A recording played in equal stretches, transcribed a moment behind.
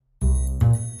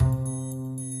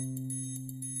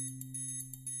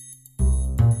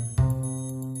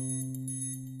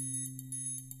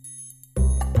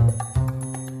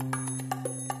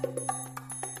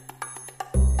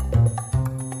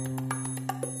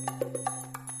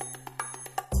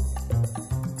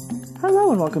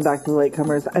Hello and welcome back to the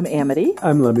Latecomers. I'm Amity.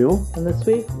 I'm Lemuel. And this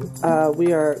week,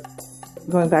 we are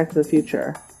going back to the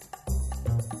future.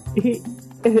 To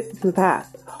the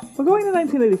past. We're going to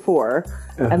 1984,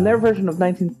 and their version of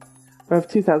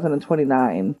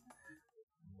 2029,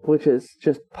 which is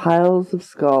just piles of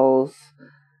skulls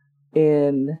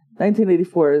in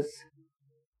 1984's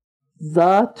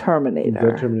The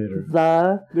Terminator. The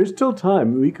Terminator. There's still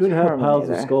time. We could have piles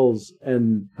of skulls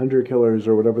and hunter killers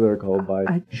or whatever they're called by.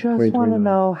 I just want to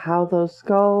know how those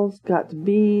skulls got to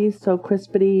be so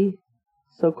crispity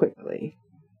so quickly.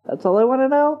 That's all I want to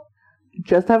know.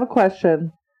 Just have a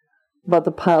question about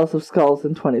the piles of skulls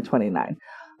in 2029.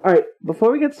 All right,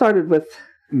 before we get started with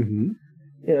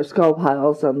skull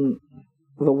piles and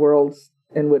the worlds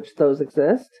in which those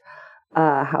exist,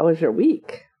 how was your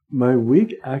week? My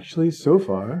week, actually, so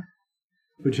far,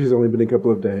 which has only been a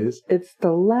couple of days. It's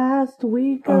the last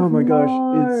week of March.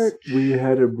 March. We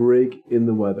had a break in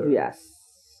the weather. Yes.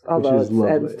 Although it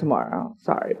ends tomorrow.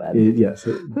 Sorry, bud.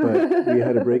 But we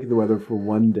had a break in the weather for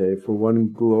one day, for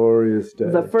one glorious day.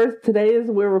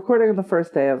 We're recording on the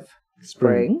first day of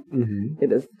spring. Mm-hmm.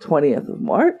 It is the 20th of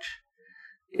March.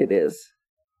 It is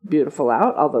beautiful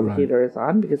out, although the heater is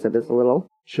on because it is a little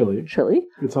chilly.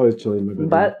 It's always chilly in my bedroom.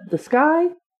 But the sky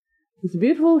is a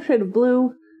beautiful shade of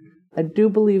blue. I do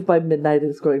believe by midnight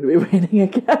it's going to be raining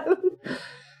again.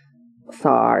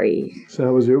 Sorry. So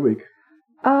how was your week?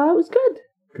 It was good.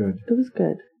 Good. It was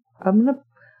good. I'm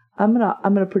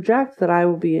gonna project that I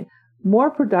will be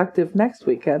more productive next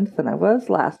weekend than I was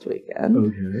last weekend.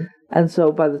 Okay. And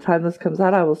so by the time this comes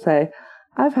out, I will say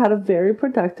I've had a very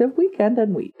productive weekend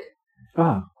and week.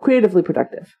 Creatively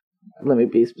productive. Let me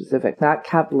be specific, not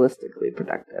capitalistically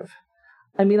productive.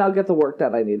 I mean, I'll get the work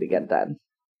done I need to get done.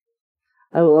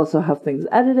 I will also have things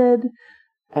edited,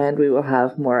 and we will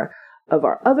have more of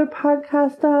our other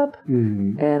podcast up,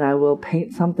 and I will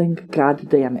paint something. God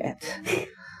damn it!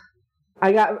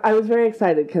 I was very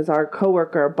excited because our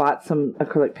coworker bought some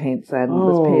acrylic paints and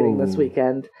was painting this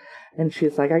weekend, and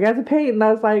she's like, "I got to paint," and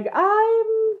I was like, "I'm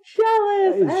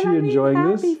jealous." Is she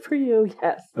enjoying this? Happy for you,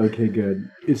 yes. Okay, good.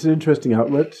 It's an interesting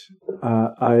outlet.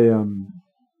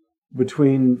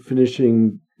 Between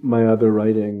finishing my other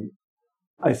writing,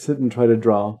 I sit and try to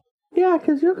draw. Yeah,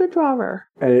 because you're a good drawer.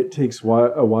 And it takes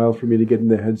a while for me to get in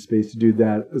the headspace to do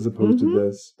that as opposed to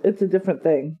this. It's a different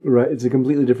thing. Right. It's a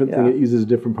completely different thing. It uses a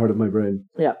different part of my brain.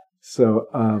 Yeah. So,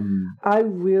 I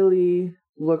really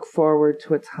look forward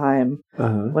to a time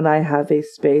when I have a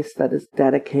space that is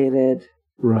dedicated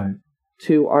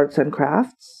to arts and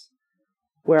crafts,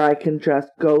 where I can just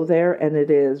go there and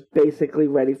it is basically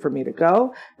ready for me to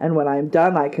go. And when I'm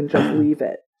done, I can just leave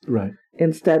it. Right.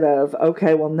 Instead of,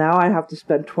 okay, well, now I have to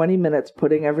spend 20 minutes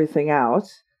putting everything out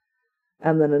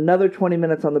and then another 20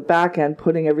 minutes on the back end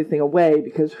putting everything away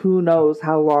because who knows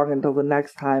how long until the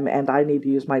next time and I need to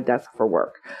use my desk for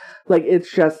work. Like,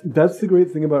 it's just... That's the great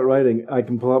thing about writing. I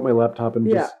can pull out my laptop and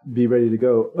just be ready to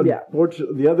go.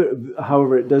 Unfortunately,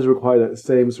 however, it does require that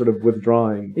same sort of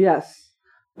withdrawing. Yes.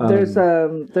 There's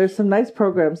some nice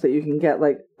programs that you can get.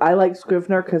 Like, I like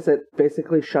Scrivener because it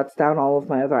basically shuts down all of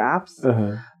my other apps.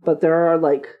 But there are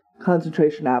like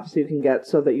concentration apps you can get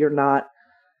so that you're not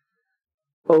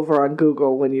over on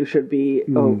Google when you should be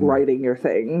writing your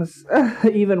things.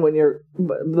 Even when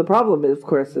the problem is, of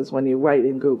course, is when you write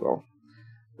in Google.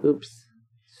 Oops,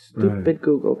 stupid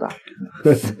Google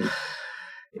documents.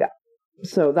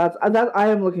 So that's I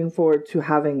am looking forward to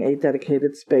having a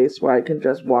dedicated space where I can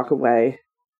just walk away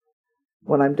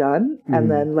when I'm done.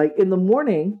 And then, like, in the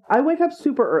morning, I wake up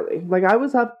super early. Like, I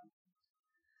was up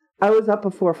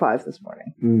before 5 this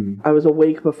morning. I was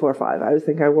awake before 5. I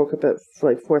think I woke up at,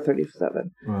 like,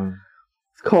 4:37. Wow.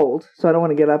 It's cold, so I don't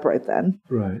want to get up right then.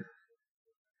 Right.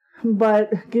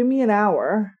 But give me an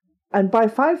hour, and by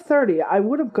 5:30, I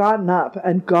would have gotten up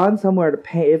and gone somewhere to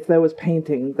paint if there was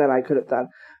painting that I could have done.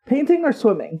 Painting or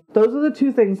swimming. Those are the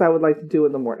two things I would like to do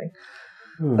in the morning.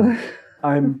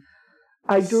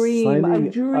 I dream of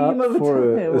a time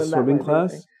for when a swimming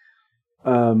class.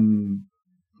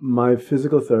 My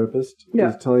physical therapist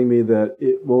is telling me that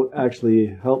it won't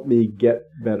actually help me get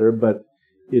better, but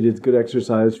it is good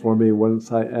exercise for me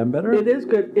once I am better. It is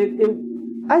good.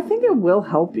 I think it will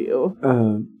help you.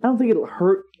 I don't think it'll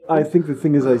hurt. I think the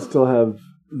thing is I still have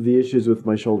the issues with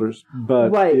my shoulders,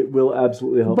 but it will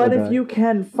absolutely help. But if you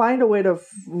can find a way to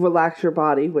relax your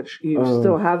body, which you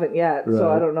still haven't yet,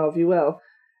 so I don't know if you will,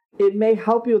 it may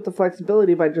help you with the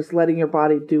flexibility by just letting your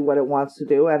body do what it wants to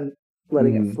do and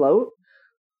letting it float.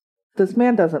 This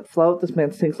man doesn't float. This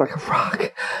man sinks like a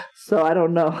rock. So I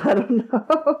don't know. I don't know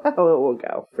how it will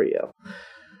go for you.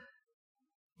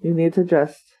 You need to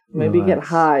just Maybe get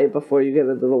high before you get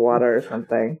into the water or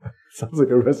something. Sounds like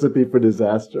a recipe for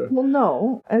disaster. Well,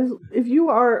 no. If you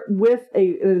are with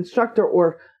an instructor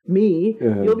or me,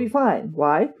 you'll be fine.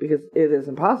 Why? Because it is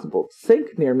impossible to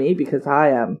sink near me because I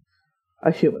am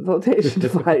a human flotation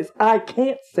device. I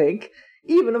can't sink,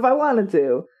 even if I wanted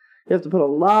to. You have to put a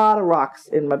lot of rocks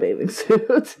in my bathing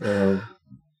suit.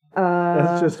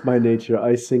 That's just my nature.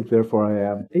 I sink, therefore I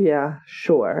am. Yeah,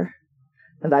 sure.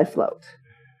 And I float.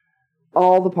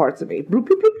 All the parts of me. Bloop,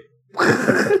 bloop,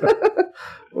 bloop.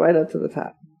 Right up to the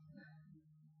top.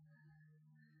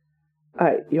 All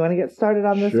right, you want to get started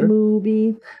on this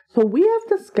movie? So we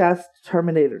have discussed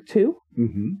Terminator 2,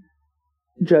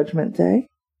 Judgment Day,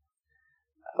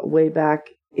 way back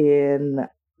in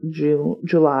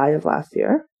July of last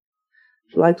year,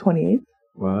 July 28th.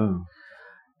 Wow.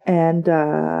 And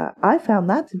I found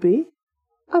that to be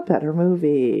a better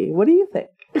movie. What do you think?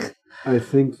 I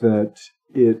think that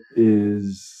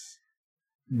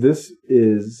this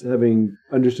is, having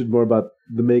understood more about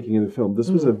the making of the film, this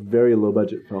was a very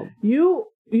low-budget film. You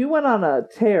went on a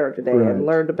tear today and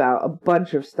learned about a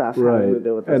bunch of stuff having to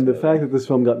do with this and movie. The fact that this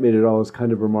film got made at all is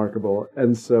kind of remarkable.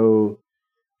 And so,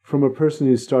 from a person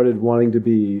who started wanting to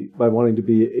be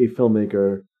a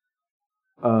filmmaker,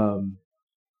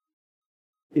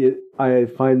 I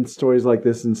find stories like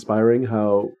this inspiring,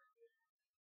 how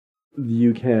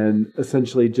you can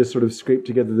essentially just sort of scrape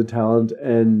together the talent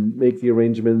and make the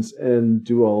arrangements and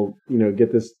do all,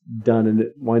 get this done, and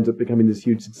it winds up becoming this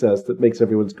huge success that makes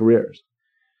everyone's careers.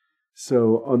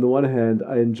 So on the one hand,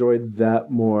 I enjoyed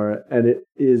that more, and it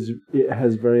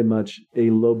has very much a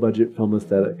low budget film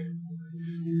aesthetic.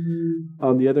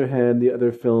 On the other hand, the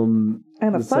other film,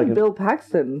 and a fun Bill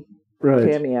Paxton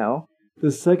cameo.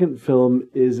 The second film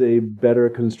is a better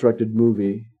constructed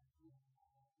movie,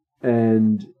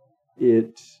 and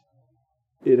it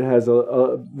has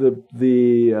I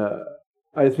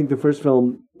think the first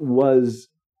film was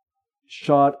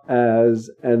shot as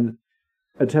an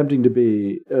attempting to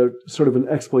be sort of an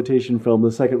exploitation film.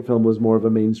 The second film was more of a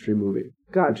mainstream movie.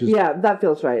 Gotcha. Yeah, that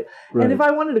feels right. And if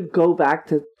I wanted to go back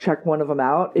to check one of them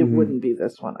out, it wouldn't be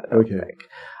this one, I don't think.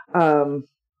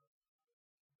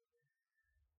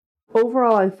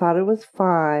 Overall, I thought it was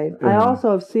fine. I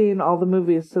also have seen all the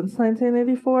movies since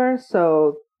 1984,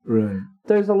 so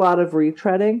there's a lot of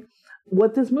retreading.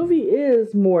 What this movie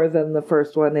is more than the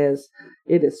first one is,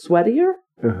 it is sweatier.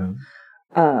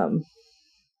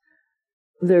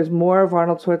 There's more of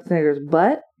Arnold Schwarzenegger's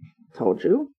butt. Told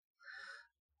you.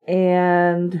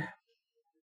 And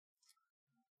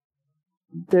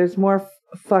there's more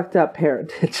fucked up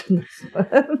parentage in this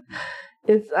one.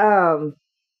 It's,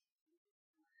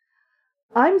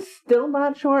 I'm still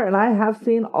not sure, and I have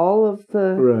seen all of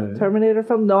the Terminator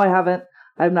films. No, I haven't.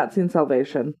 I have not seen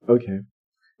Salvation. Okay.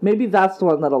 Maybe that's the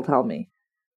one that'll tell me.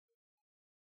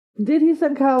 Did he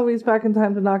send Kyle Reese back in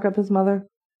time to knock up his mother?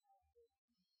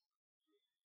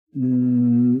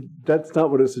 That's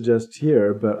not what it suggests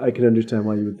here, but I can understand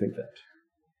why you would think that.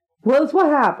 Well, it's what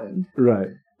happened. Right.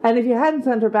 And if you hadn't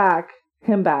sent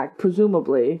him back,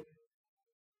 presumably,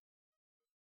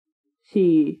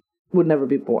 he would never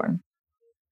be born.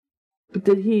 But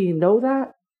did he know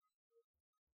that?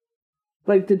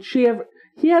 Like, did she ever...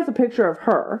 He has a picture of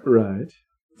her. Right.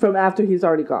 From after he's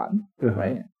already gone.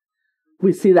 Right.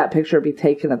 We see that picture be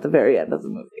taken at the very end of the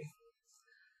movie.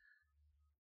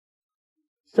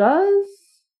 Does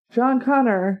John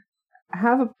Connor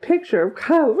have a picture of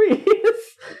Kyle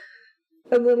Reese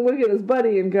and then look at his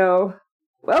buddy and go,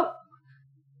 well,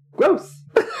 gross,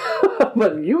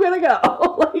 but you gotta go.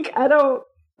 Like, I don't,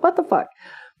 what the fuck?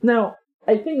 Now,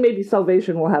 I think maybe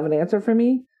Salvation will have an answer for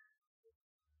me.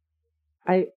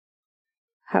 I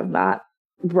have not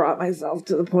brought myself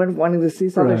to the point of wanting to see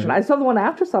Salvation. I saw the one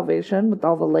after Salvation with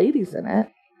all the ladies in it.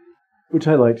 Which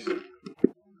I liked.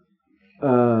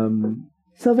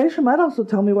 Salvation might also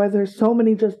tell me why there's so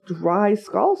many just dry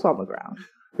skulls on the ground.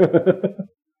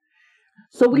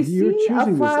 So we see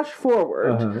a flash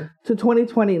forward to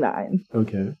 2029.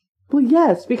 Okay. Well,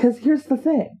 yes, because here's the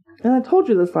thing. And I told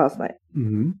you this last night.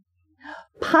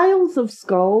 Piles of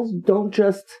skulls don't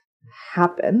just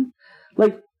happen.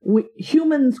 Like,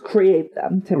 humans create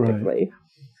them, typically.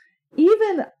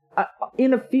 Even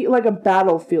in like a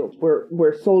battlefield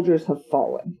where soldiers have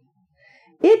fallen.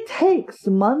 It takes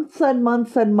months and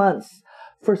months and months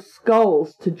for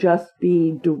skulls to just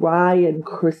be dry and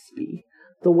crispy,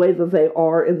 the way that they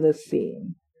are in this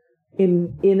scene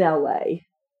in LA.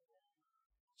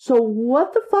 So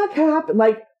what the fuck happened?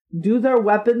 Like, do their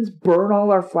weapons burn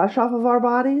all our flesh off of our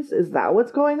bodies? Is that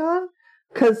what's going on?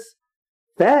 Because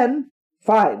then,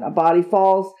 fine, a body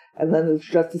falls, and then it's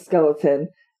just a skeleton,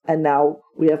 and now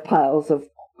we have piles of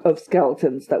of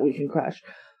skeletons that we can crash.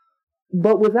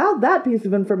 But without that piece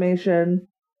of information,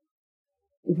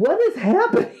 what is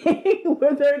happening?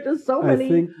 Where there are just so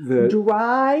many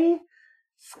dry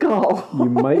skulls. You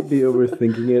might be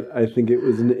overthinking it. I think it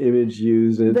was an image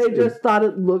used. And they just thought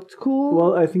it looked cool.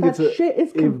 Well, I think it's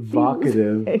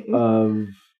evocative of,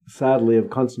 sadly, of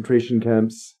concentration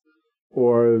camps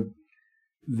or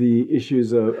the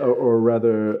issues of, or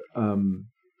rather,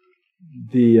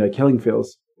 the killing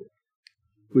fields,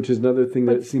 which is another thing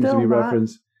that seems to be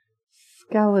referenced.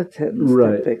 Skeletons,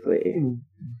 typically.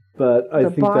 But I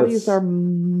think the bodies are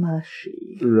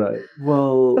mushy. Right.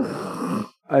 Well,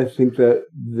 I think that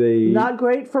not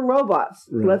great for robots.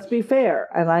 Right. Let's be fair.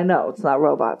 And I know it's not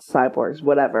robots, cyborgs,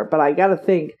 whatever. But I gotta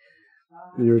think.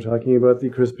 You were talking about the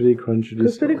crispity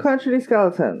crunchity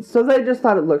skeletons. So they just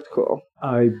thought it looked cool.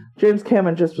 James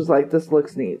Cameron just was like, "This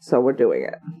looks neat," so we're doing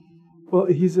it. Well,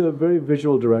 he's a very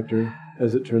visual director,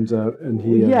 as it turns out, and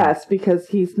he yes, because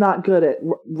he's not good at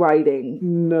writing.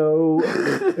 No,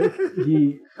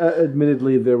 he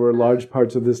admittedly there were large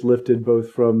parts of this lifted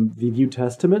both from the New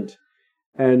Testament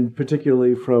and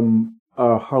particularly from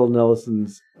Harlan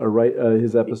Ellison's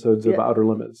his episodes of Outer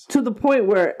Limits. To the point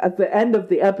where at the end of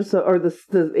the episode, or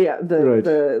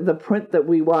the print that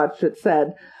we watched, it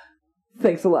said,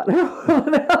 "Thanks a lot,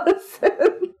 Harlan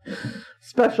Ellison."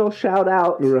 Special shout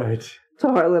out, to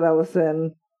Harlan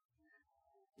Ellison.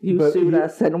 You sued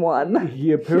us and won.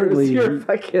 He apparently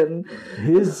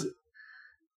his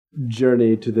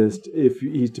journey to this, if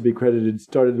he's to be credited,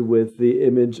 started with the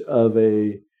image of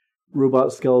a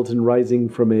robot skeleton rising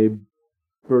from a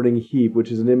burning heap,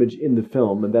 which is an image in the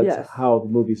film, and that's how the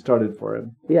movie started for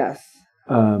him. Yes.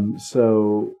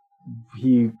 So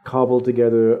he cobbled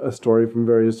together a story from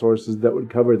various sources that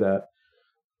would cover that,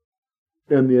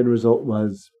 and the end result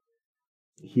was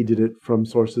he did it from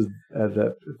sources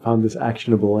that found this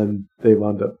actionable, and they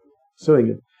wound up suing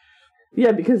him.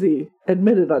 Yeah, because he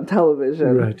admitted on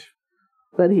television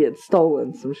that he had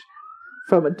stolen some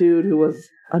from a dude who was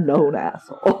a known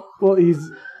asshole. Well,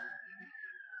 he's...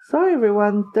 Sorry,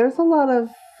 everyone. There's a lot of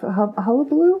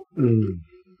hullabaloo.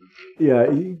 Yeah,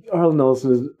 Harlan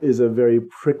Ellison is a very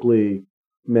prickly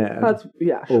man.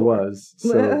 Or was.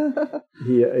 So,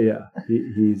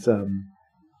 he's...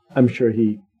 I'm sure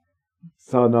he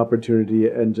saw an opportunity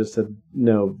and just said,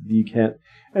 no, you can't.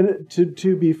 And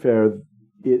to be fair,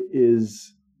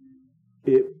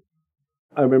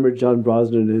 I remember John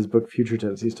Brosnan in his book Future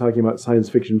Tense, he's talking about science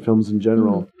fiction films in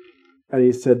general. And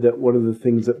he said that one of the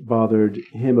things that bothered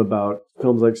him about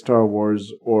films like Star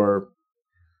Wars or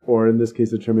in this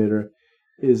case the Terminator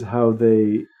is how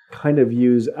they kind of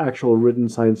use actual written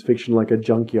science fiction like a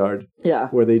junkyard. Yeah.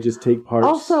 Where they just take parts.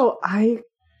 Also,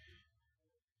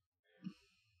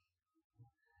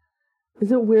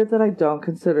 is it weird that I don't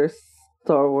consider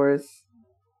Star Wars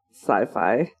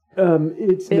sci-fi?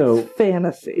 It's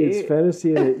fantasy. It's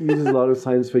fantasy, and it uses a lot of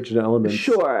science fiction elements.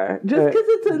 Sure. Just because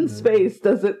it's in space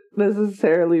doesn't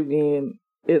necessarily mean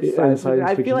it's science fiction.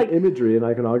 I feel like imagery and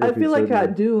iconography. I feel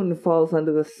like Dune falls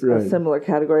under this similar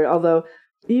category, although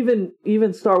even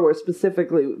Star Wars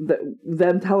specifically,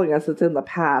 them telling us it's in the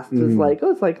past is like,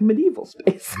 oh, it's like medieval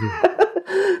space.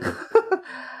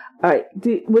 All right.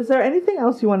 Was there anything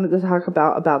else you wanted to talk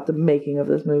about the making of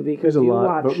this movie? There's a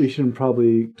lot, but we should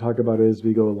probably talk about it as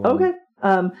we go along. Okay.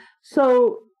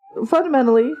 So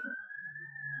fundamentally,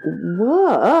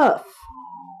 what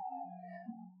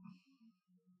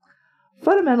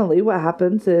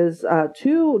happens is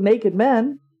two naked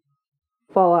men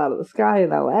fall out of the sky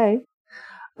in L.A.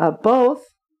 Both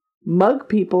mug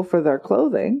people for their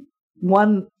clothing.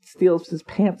 One steals his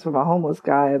pants from a homeless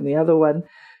guy, and the other one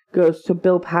goes to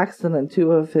Bill Paxton and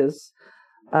two of his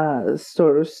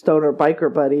sort of stoner biker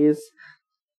buddies,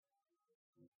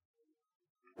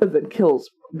 and then kills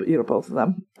both of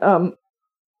them.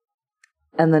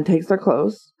 And then takes their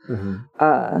clothes.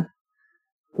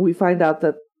 We find out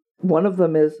that one of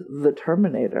them is the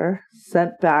Terminator,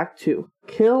 sent back to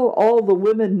kill all the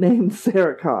women named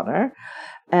Sarah Connor,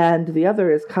 and the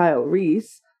other is Kyle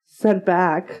Reese, sent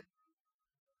back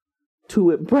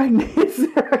to impregnate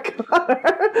Sarah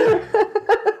Connor.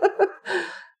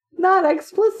 Not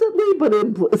explicitly, but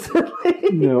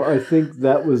implicitly. No, I think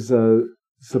that was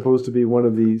supposed to be one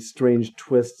of the strange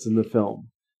twists in the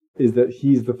film, is that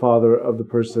he's the father of the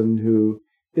person who,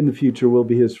 in the future, will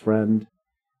be his friend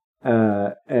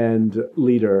and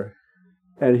leader.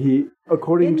 And he,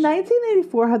 according to... In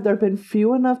 1984, had there been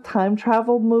few enough time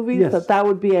travel movies that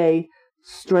would be a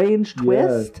strange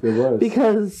twist? Yes, there was.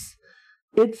 Because...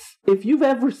 if you've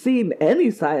ever seen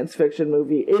any science fiction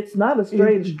movie, it's not a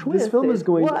strange twist. This film is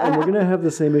going, and we're going to have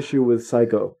the same issue with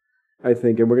Psycho. I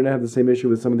think, and we're going to have the same issue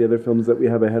with some of the other films that we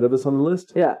have ahead of us on the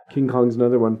list. Yeah. King Kong's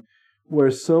another one, where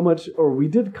so much, or we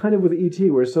did kind of with E.T.,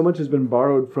 where so much has been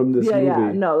borrowed from this movie.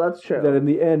 Yeah, no, that's true. That in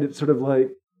the end, it's sort of like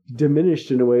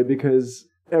diminished in a way because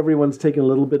everyone's taken a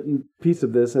little bit piece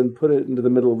of this and put it into the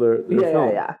middle of their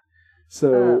film. Yeah.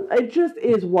 So it just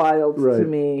is wild to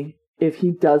me if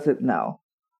he doesn't know.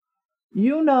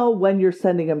 You know when you're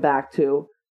sending him back to.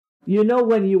 You know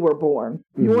when you were born.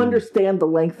 You understand the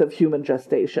length of human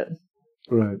gestation.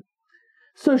 Right.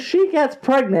 So she gets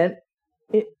pregnant.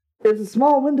 It's a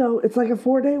small window. It's like a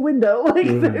 4-day window.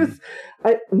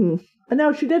 Like and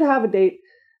now she did have a date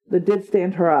that did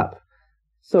stand her up.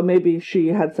 So maybe she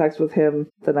had sex with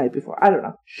him the night before. I don't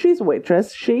know. She's a waitress.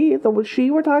 The she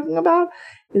we're talking about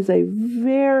is a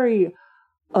very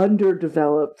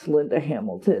underdeveloped Linda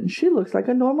Hamilton. She looks like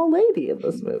a normal lady in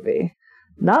this movie.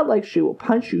 Not like she will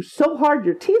punch you so hard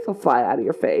your teeth will fly out of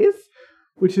your face.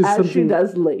 Which is something she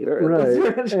does later.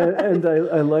 Right. And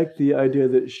I like the idea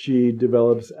that she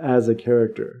develops as a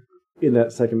character in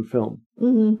that second film.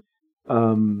 Mm-hmm.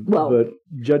 But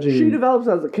judging... She develops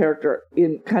as a character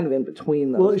in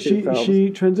between those two films.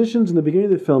 She transitions in the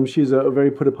beginning of the film. She's a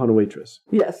very put-upon waitress.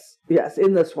 Yes,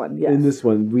 in this one, yes. In this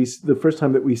one, the first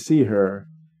time that we see her,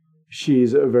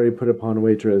 she's a very put-upon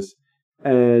waitress.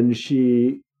 And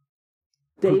she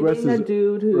dating a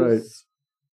dude who's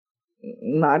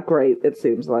not great, it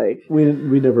seems like. We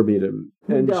never meet him.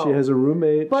 And she has a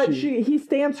roommate. But he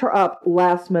stands her up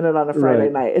last minute on a Friday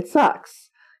night. It sucks.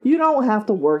 You don't have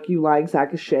to work, you lying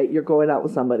sack of shit. You're going out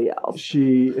with somebody else.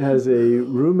 She has a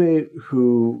roommate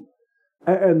who...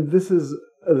 And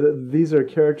these are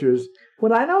characters...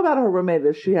 What I know about her roommate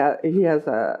is she has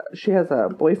a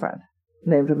boyfriend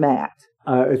named Matt.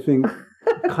 I think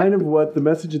kind of what the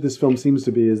message of this film seems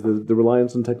to be is the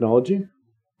reliance on technology.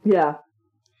 Yeah.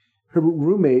 Her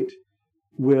roommate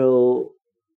will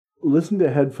listen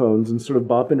to headphones and sort of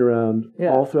bopping around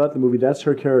all throughout the movie. That's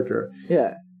her character.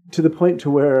 Yeah. To the point to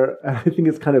where, I think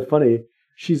it's kind of funny,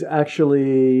 she's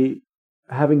actually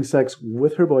having sex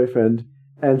with her boyfriend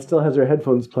and still has her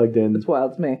headphones plugged in. It's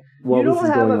wild to me. You don't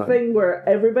have a thing where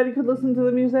everybody could listen to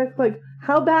the music? Like,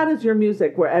 how bad is your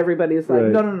music where everybody's like,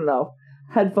 no.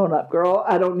 Headphone up, girl.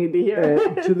 I don't need to hear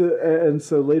it. And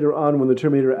so later on, when the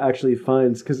Terminator actually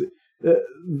finds... Because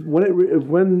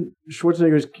when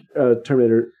Schwarzenegger's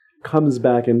Terminator comes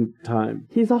back in time...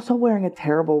 He's also wearing a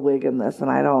terrible wig in this, and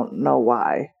I don't know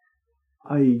why.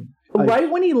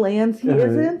 Right when he lands, he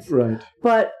isn't. Right.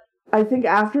 But I think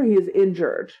after he is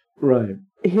injured... Right.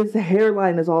 His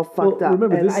hairline is all fucked up.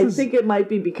 Remember, and I think it might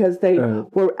be because they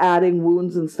were adding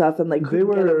wounds and stuff, and they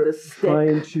couldn't get him to stick. They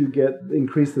were trying to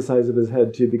increase the size of his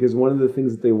head too, because one of the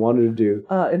things that they wanted to do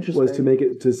was to make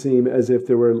it to seem as if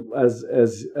there were, as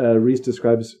Reese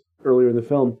describes earlier in the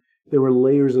film, there were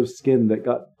layers of skin that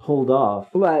got pulled off.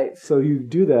 Right. So you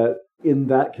do that in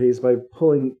that case by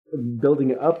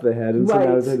building up the head, and so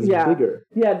now his head is bigger.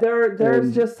 Yeah,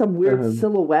 there's just some weird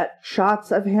silhouette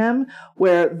shots of him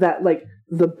where that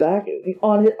the back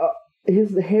on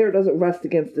his hair doesn't rest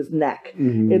against his neck.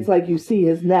 Mm-hmm. It's like you see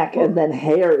his neck and then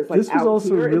hair is like this was out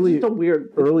also here. Really it's just a weird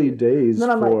early days then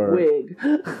I'm for wig.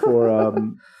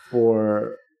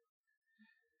 for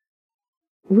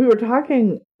we were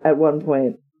talking at one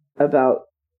point about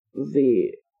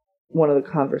one of the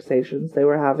conversations they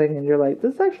were having, and you're like,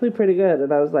 this is actually pretty good.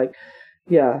 And I was like,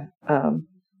 yeah,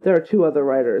 there are 2 other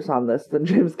writers on this than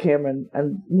James Cameron,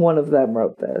 and one of them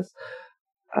wrote this.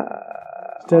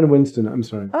 Stan Winston, I'm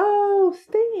sorry. Oh,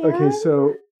 Stan. Okay,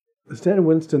 so Stan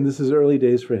Winston, this is early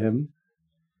days for him.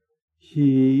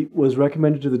 He was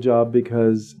recommended to the job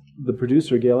because the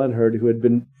producer, Gail Ann Hurd, who had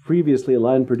been previously a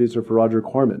line producer for Roger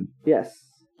Corman. Yes.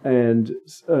 And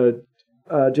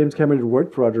James Cameron had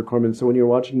worked for Roger Corman, so when you're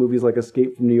watching movies like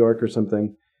Escape from New York or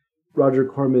something, Roger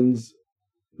Corman's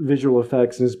visual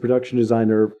effects and his production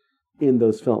design are in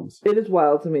those films. It is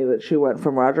wild to me that she went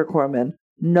from Roger Corman,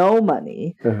 no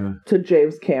money, to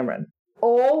James Cameron.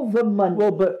 All the money.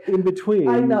 Well, but in between...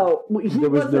 I know. He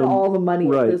wasn't all the money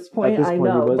at this point, I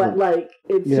know. But,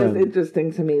 it's just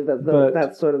interesting to me that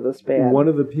that's sort of the span. One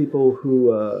of the people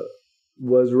who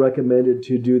was recommended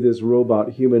to do this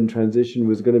robot-human transition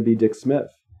was going to be Dick Smith,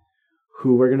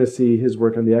 who we're going to see his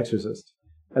work on The Exorcist.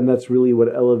 And that's really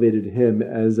what elevated him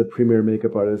as a premier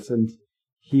makeup artist. And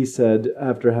he said,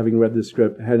 after having read the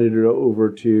script, handed it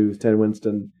over to Stan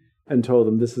Winston and told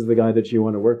him, this is the guy that you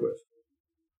want to work with.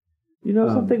 You know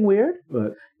something weird?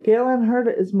 What? Gail Ann Hurd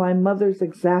is my mother's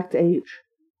exact age.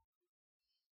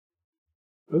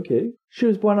 Okay. She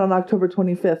was born on October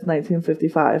 25th,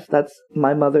 1955. That's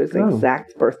my mother's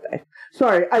exact birthday.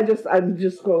 Sorry, I'm just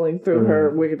scrolling through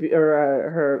her Wikipedia or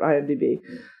her IMDb.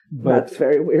 But that's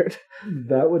very weird.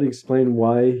 That would explain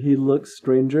why he looks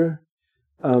stranger.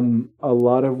 A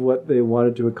lot of what they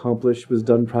wanted to accomplish was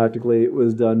done practically. It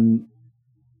was done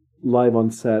live on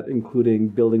set, including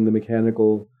building the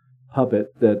mechanical puppet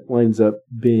that winds up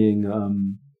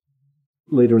being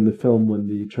later in the film when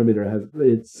the Terminator has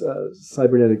its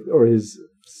cybernetic or his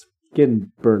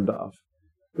skin burned off,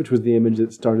 which was the image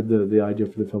that started the idea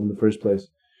for the film in the first place.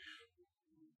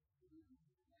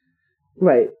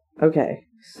 Right. Okay.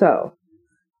 So,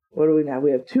 what do we now?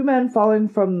 We have two men falling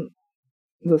from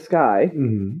the sky.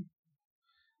 Mm-hmm.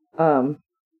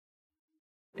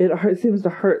 It seems to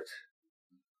hurt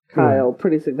Kyle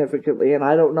pretty significantly, and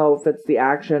I don't know if it's the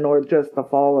action or just the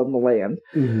fall on the land.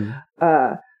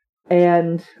 Mm-hmm.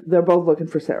 And they're both looking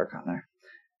for Sarah Connor.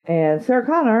 And Sarah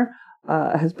Connor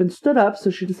has been stood up,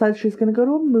 so she decides she's going to go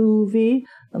to a movie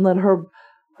and let her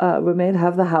roommate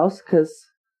have the house, because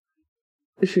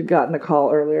she'd gotten a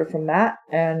call earlier from Matt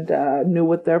and knew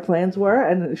what their plans were,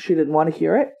 and she didn't want to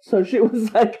hear it. So she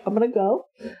was like, I'm going to go.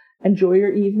 Enjoy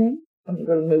your evening. I'm going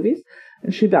to go to the movies.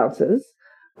 And she bounces.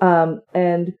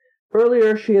 And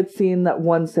earlier she had seen that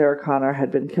one Sarah Connor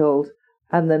had been killed.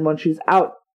 And then when she's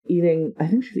out eating, I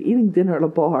think she's eating dinner at a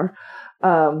bar,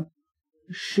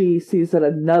 she sees that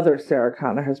another Sarah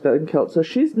Connor has been killed. So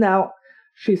she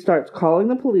starts calling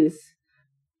the police,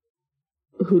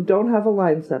 who don't have a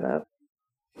line set up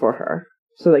for her.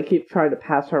 So they keep trying to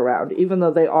pass her around, even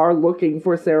though they are looking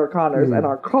for Sarah Connors and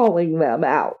are calling them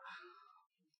out.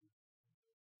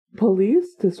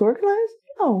 Police disorganized?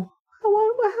 No.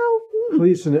 How?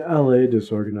 Police in LA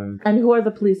disorganized. And who are the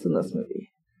police in this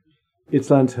movie? It's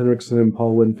Lance Henriksen and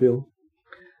Paul Winfield.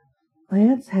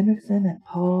 Lance Henriksen and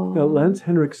Paul. Now, Lance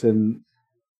Henriksen,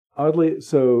 oddly,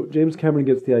 so James Cameron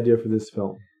gets the idea for this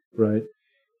film, right?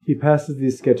 He passes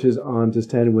these sketches on to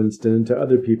Stan Winston and to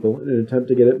other people in an attempt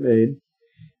to get it made.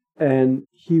 And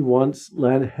he wants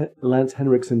Lance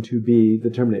Henriksen to be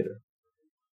the Terminator.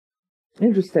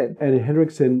 Interesting. And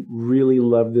Henriksen really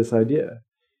loved this idea.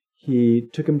 He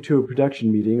took him to a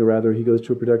production meeting, or rather, he goes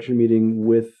to a production meeting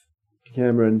with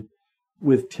Cameron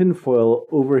with tinfoil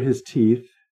over his teeth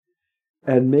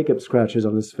and makeup scratches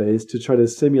on his face to try to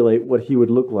simulate what he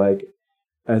would look like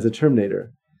as a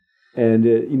Terminator. And,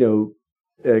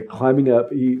 climbing up,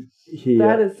 he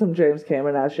that is some James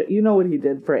Cameron ass shit. You know what he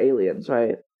did for Aliens,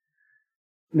 right?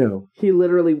 No. He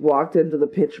literally walked into the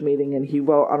pitch meeting and he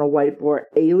wrote on a whiteboard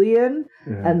Alien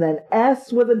and then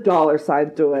S with a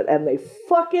 $sign through it, and they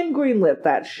fucking greenlit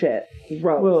that shit.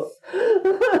 Gross. Well,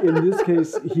 in this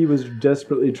case, he was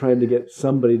desperately trying to get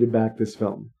somebody to back this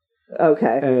film.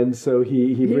 Okay. And so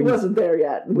he wasn't there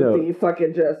yet with the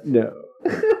fucking just... No.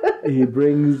 He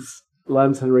brings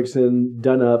Lance Henriksen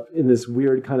done up in this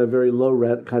weird kind of very low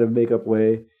rent kind of makeup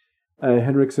way.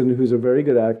 Henriksen, who's a very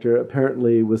good actor,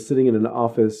 apparently was sitting in an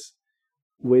office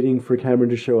waiting for Cameron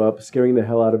to show up, scaring the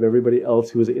hell out of everybody else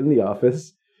who was in the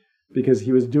office because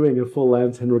he was doing a full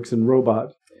Lance Henriksen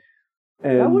robot.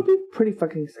 And that would be pretty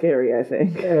fucking scary, I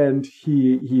think. And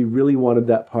he really wanted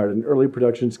that part. And early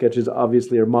production sketches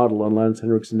obviously are modeled on Lance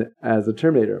Henriksen as the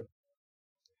Terminator.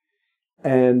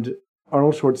 And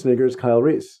Arnold Schwarzenegger is Kyle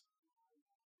Reese.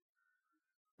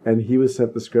 And he was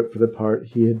sent the script for the part.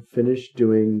 He had finished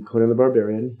doing Conan the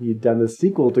Barbarian. He'd done the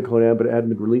sequel to Conan, but it hadn't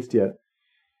been released yet.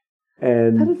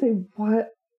 And how to say what?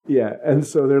 Yeah, and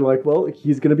so they're like, well,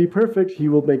 he's going to be perfect.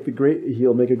 He'll make a great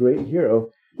hero.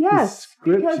 Yes,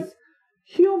 because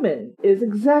human is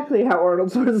exactly how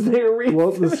Arnold Schwarzenegger reads.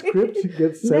 Well, the script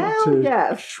gets sent to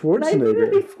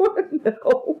Schwarzenegger. 1984,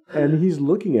 no. And he's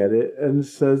looking at it and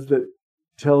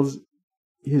tells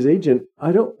his agent,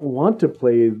 I don't want to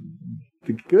play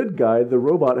the good guy. The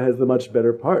robot has the much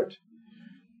better part.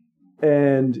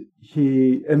 And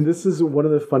this is one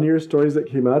of the funnier stories that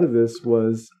came out of this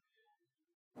was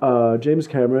James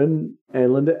Cameron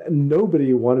and Linda,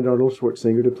 nobody wanted Arnold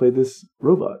Schwarzenegger to play this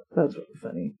robot. That's really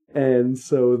funny. And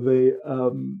so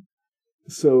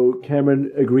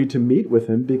Cameron agreed to meet with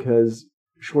him because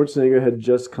Schwarzenegger had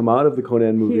just come out of the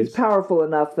Conan movies. He's powerful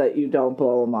enough that you don't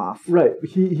blow him off. Right.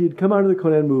 He'd come out of the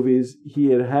Conan movies. He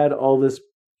had all this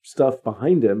stuff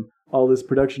behind him, all this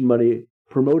production money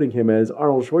promoting him as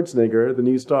Arnold Schwarzenegger, the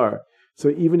new star. So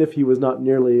even if he was not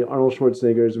nearly Arnold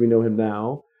Schwarzenegger as we know him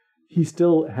now, he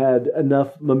still had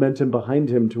enough momentum behind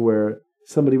him to where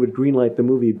somebody would greenlight the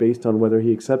movie based on whether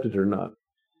he accepted it or not.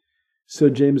 So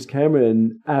James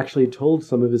Cameron actually told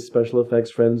some of his special effects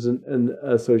friends and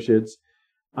associates,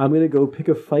 I'm going to go pick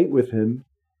a fight with him,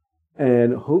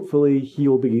 and hopefully he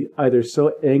will be either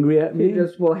so angry at me, he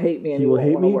just will hate me and he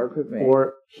won't want to work with me,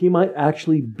 or he might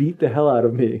actually beat the hell out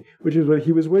of me, which is what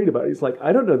he was worried about. He's like,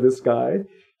 I don't know this guy.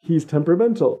 He's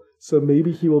temperamental. So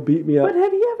maybe he will beat me up. But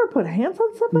have you ever put hands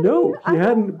on somebody? No, he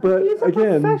hadn't. But he's a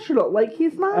again, professional. Like,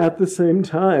 he's not. At the same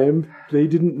time, they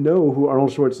didn't know who Arnold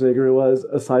Schwarzenegger was,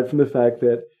 aside from the fact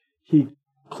that he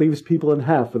cleaves people in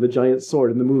half with a giant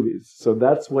sword in the movies. So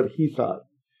that's what he thought.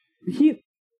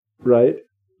 Right?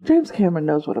 James Cameron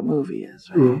knows what a movie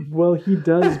is, right? Well, he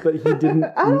does, but he didn't.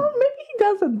 I don't. Maybe he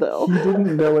doesn't, though. He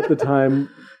didn't know at the time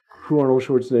who Arnold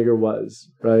Schwarzenegger was,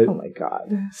 right? Oh my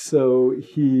God! So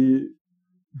he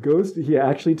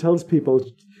actually tells people,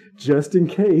 just in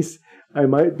case I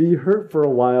might be hurt for a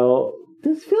while.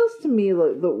 This feels to me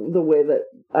like the way that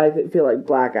I feel like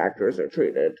black actors are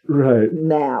treated right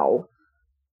now.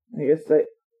 I guess that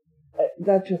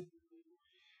just.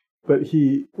 But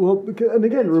and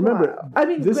again, remember. Wild. I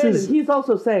mean, granted, he's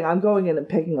also saying I'm going in and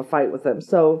picking a fight with him.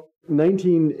 So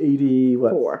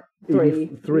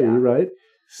 1983, right?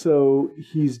 So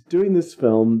he's doing this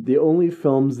film. The only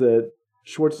films that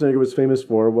Schwarzenegger was famous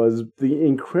for was the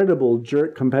incredible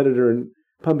jerk competitor in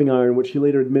Pumping Iron, which he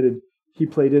later admitted he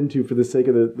played into for the sake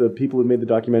of the people who made the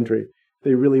documentary.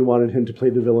 They really wanted him to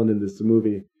play the villain in this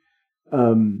movie.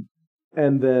 And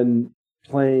then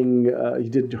he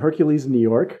did Hercules in New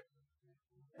York.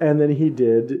 And then he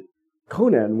did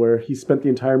Conan, where he spent the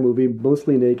entire movie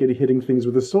mostly naked, hitting things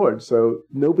with a sword. So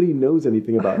nobody knows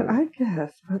anything about him. I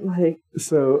guess, but like...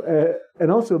 So,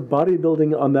 and also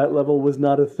bodybuilding on that level was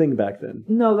not a thing back then.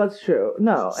 No, that's true.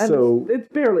 No, and so, it's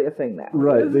barely a thing now.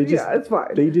 Right. It's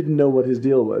fine. They didn't know what his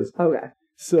deal was. Okay.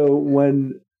 So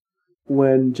when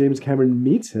James Cameron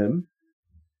meets him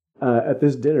at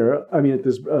this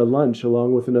lunch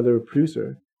along with another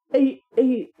producer... A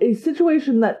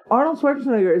situation that Arnold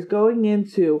Schwarzenegger is going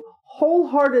into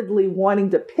wholeheartedly wanting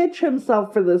to pitch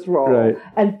himself for this role, right,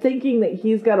 and thinking that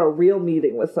he's got a real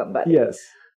meeting with somebody. Yes.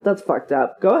 That's fucked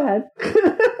up. Go ahead.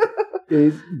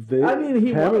 He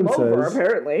Cameron won him over,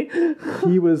 apparently.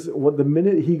 The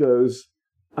minute he goes,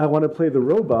 I want to play the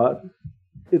robot,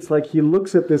 it's like he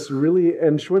looks at this really,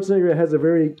 and Schwarzenegger has a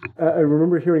very, I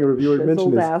remember hearing a reviewer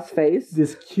mention this. Ass face.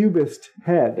 This cubist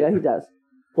head. Yeah, he does.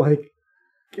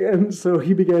 And so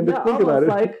he began to think about it.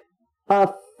 Like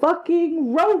a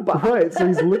fucking robot. Right, so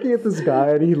he's looking at this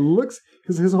guy, and he looks,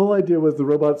 because his whole idea was the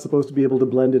robot's supposed to be able to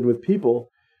blend in with people,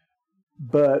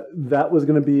 but that was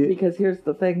going to be... Because here's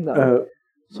the thing, though.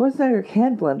 Schwarzenegger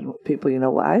can blend in with people, you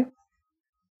know why?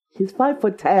 He's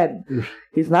 5'10".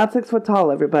 He's not 6 foot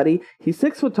tall, everybody. He's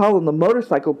 6 foot tall in the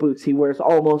motorcycle boots he wears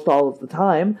almost all of the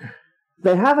time.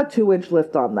 They have a 2-inch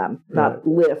lift on them. Not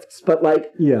lifts, but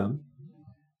Yeah.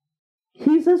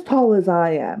 He's as tall as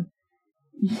I am.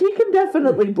 He can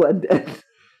definitely blend in.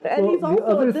 And he's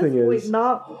also, at this point,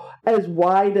 not as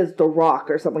wide as The Rock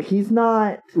or something. He's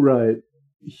not... Right.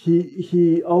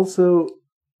 He also,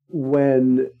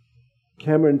 when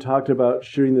Cameron talked about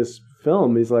shooting this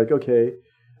film, he's like, okay,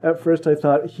 at first I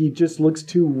thought he just looks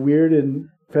too weird and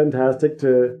fantastic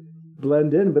to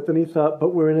blend in, but then he thought,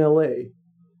 but we're in L.A.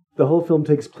 The whole film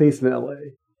takes place in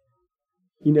L.A.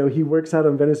 You know, he works out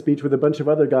on Venice Beach with a bunch of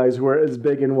other guys who are as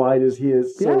big and wide as he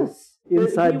is. So yes.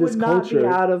 Inside this culture, he would not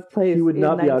be out of place. He would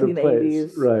not be out of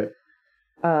place. Right.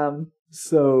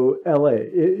 So LA,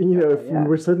 if we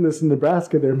were setting this in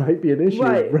Nebraska, there might be an issue,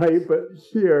 right? But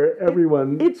here,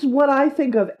 everyone... It's what I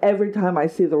think of every time I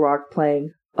see The Rock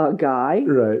playing a guy.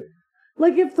 Right.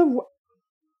 Like, if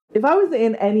I was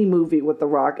in any movie with The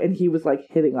Rock and he was,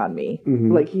 hitting on me,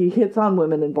 like, he hits on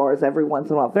women in bars every once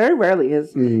in a while. Very rarely.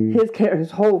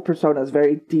 His whole persona is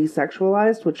very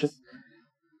desexualized, which is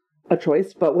a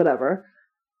choice, but whatever.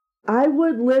 I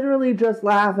would literally just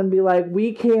laugh and be like,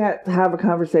 we can't have a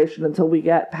conversation until we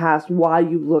get past why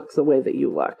you look the way that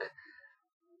you look.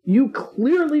 You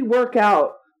clearly work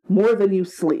out more than you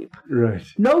sleep. Right.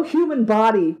 No human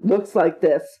body looks like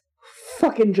this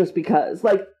fucking just because.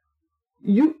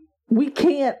 We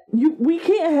can't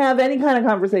have any kind of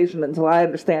conversation until I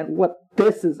understand what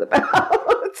this is about.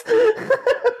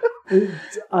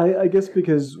 I guess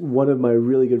because one of my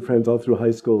really good friends all through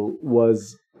high school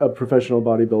was a professional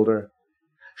bodybuilder.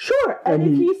 Sure, and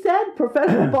if he said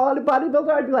professional bodybuilder,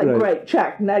 I'd be like, great,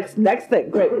 check, next thing,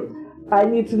 great. I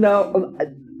need to know,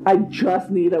 I just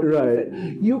need a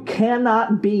reason. You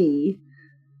cannot be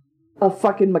a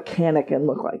fucking mechanic and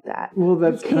look like that. Well,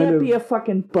 that's you can't be a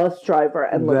fucking bus driver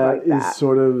and look like that. That is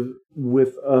sort of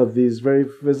with these very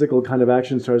physical kind of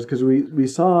action stars, because we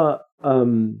saw,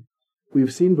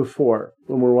 we've seen before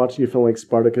when we're watching a film like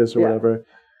Spartacus or whatever.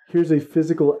 Here's a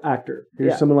physical actor.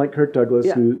 Here's someone like Kirk Douglas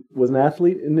who was an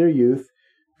athlete in their youth,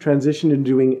 transitioned into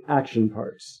doing action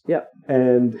parts. Yep.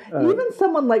 And even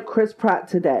someone like Chris Pratt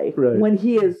today, when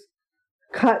he is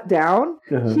cut down,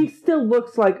 he still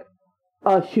looks like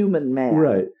a human man.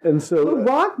 Right. And so The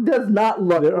Rock does not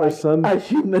look like a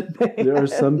human man. There are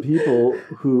some people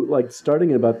who, like,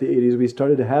 starting in about the 80s, we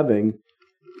started having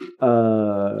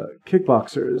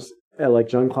kickboxers, like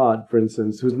Jean-Claude, for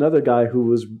instance, who's another guy who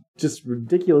was just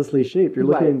ridiculously shaped. You're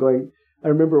looking and going, I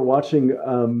remember watching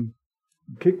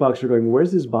kickboxer going,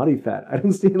 where's his body fat? I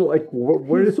don't see it, like,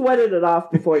 where he sweated it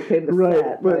off before it came to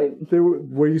set. But there were,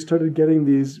 where you started getting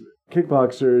these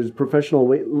kickboxers, professional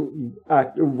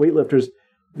weightlifters,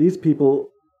 these people,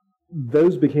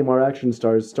 those became our action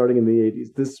stars starting in the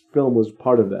 80s. This film was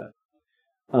part of that.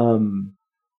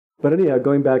 But anyhow,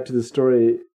 going back to the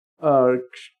story,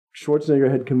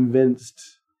 Schwarzenegger had convinced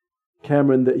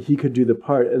Cameron that he could do the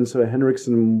part, and so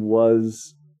Henriksen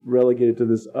was relegated to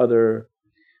this other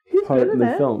part in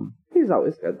the film. He's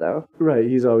always good, though. Right,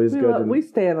 he's always good. We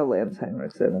stand a Lance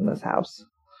Henriksen in this house.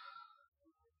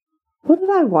 What did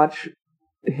I watch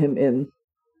him in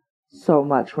so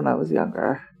much when I was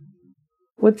younger?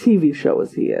 What TV show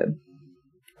was he in?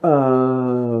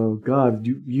 Oh, God.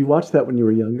 You watched that when you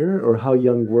were younger? Or how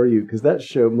young were you? Because that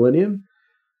show, Millennium?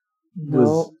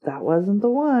 No, that wasn't the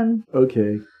one.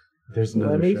 Okay. There's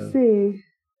another show. Let me see.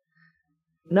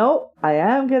 Nope, I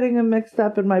am getting him mixed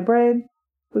up in my brain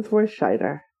with Roy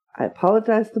Scheider. I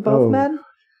apologize to both men.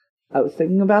 I was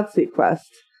thinking about Sequest,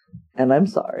 and I'm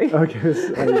sorry. Okay, I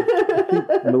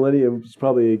think Millennium was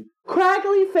probably...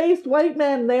 Craggly-faced white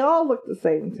men, they all look the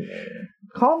same to me.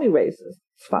 Call me racist,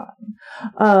 it's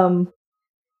fine.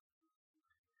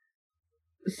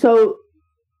 So,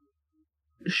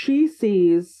 she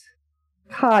sees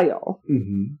Kyle,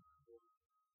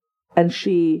 and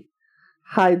she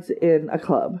hides in a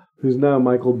club. Who's now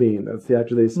Michael Biehn. That's the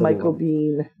actor they said. Michael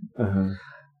Biehn.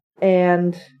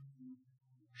 And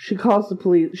she calls the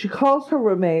police. She calls her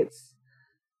roommates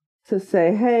to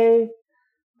say, hey,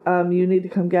 you need to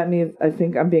come get me. I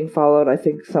think I'm being followed. I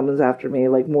think someone's after me.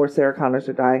 Like, more Sarah Connors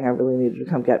are dying. I really need you to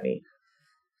come get me.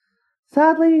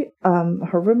 Sadly,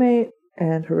 her roommate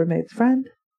and her roommate's friend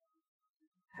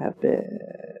have been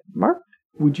marked.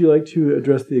 Would you like to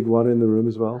address the iguana in the room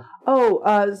as well?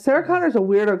 Oh, Sarah Connor's a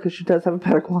weirdo because she does have a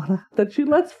pet iguana that she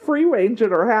lets free range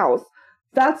in her house.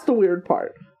 That's the weird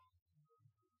part.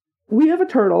 We have a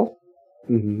turtle.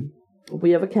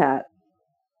 We have a cat.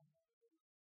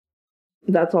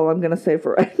 That's all I'm going to say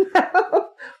for right now,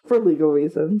 for legal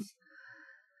reasons.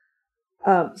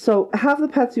 So have the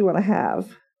pets you want to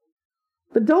have.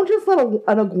 But don't just let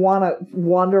an iguana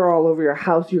wander all over your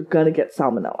house. You're going to get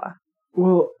salmonella.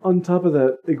 Well, on top of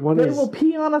that, iguanas... They will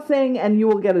pee on a thing and you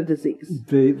will get a disease.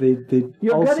 You're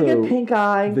going to get pink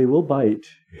eye. They will bite.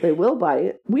 They will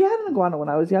bite. We had an iguana when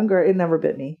I was younger. It never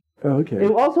bit me. Oh, okay.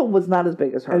 It also was not as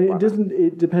big as her. And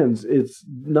it depends. It's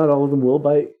not all of them will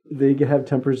bite. They have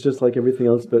tempers just like everything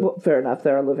else, but... Well, fair enough.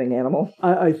 They're a living animal.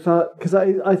 I thought... Because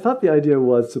I thought the idea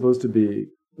was supposed to be,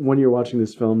 when you're watching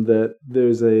this film, that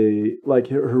there's a... Like,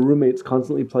 her roommate's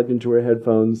constantly plugged into her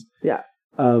headphones. Yeah.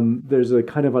 There's a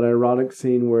kind of an ironic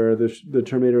scene where the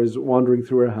Terminator is wandering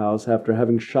through her house after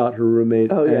having shot her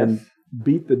roommate and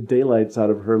beat the daylights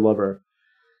out of her lover.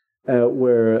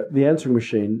 Where the answering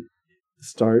machine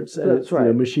starts, and that's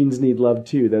right. Machines need love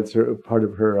too. That's part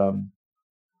of her.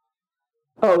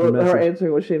 Her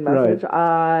answering machine message. Right.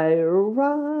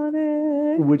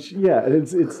 Ironic. Which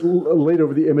it's laid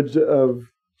over the image of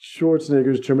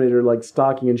Schwarzenegger's Terminator, like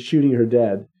stalking and shooting her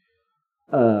dead.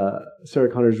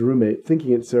 Sarah Connor's roommate,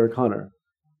 thinking it's Sarah Connor.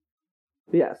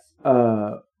 Yes.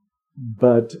 So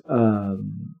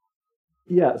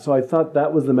I thought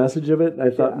that was the message of it. I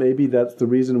thought maybe that's the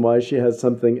reason why she has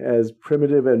something as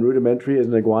primitive and rudimentary as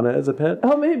an iguana as a pet.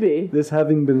 Oh, maybe. This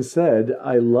having been said,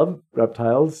 I love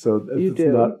reptiles, so it's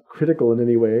not critical in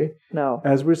any way. No.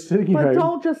 As we're sitting here... But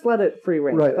don't just let it free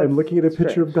range. Right, I'm looking at a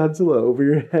picture of Godzilla over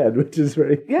your head, which is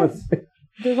very Yes. funny.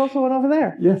 There's also one over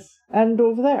there. Yes. And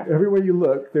over there. Everywhere you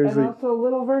look, there's also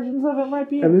little versions of it might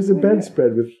be... And there's a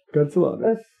bedspread with Godzilla on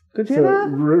it. Could you hear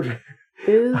that?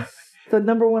 Is the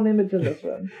number one image in this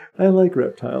one. I like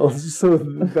reptiles, so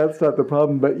that's not the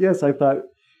problem. But yes, I thought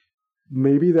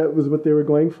maybe that was what they were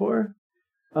going for.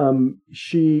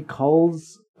 She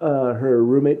calls her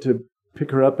roommate to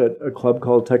pick her up at a club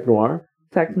called Tech Noir.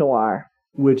 Tech Noir.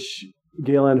 Which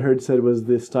Gail Ann Hurd said was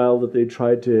the style that they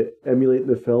tried to emulate in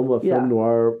the film, film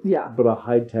noir, but a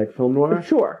high-tech film noir.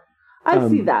 Sure. I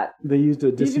see that. They used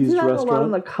a disused restaurant. You can see that a lot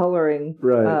in the coloring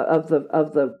of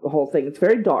the whole thing. It's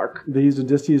very dark. They used a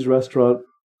disused restaurant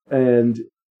and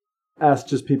asked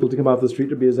just people to come off the street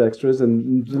to be as extras.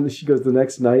 And then she goes, the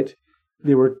next night,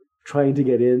 they were trying to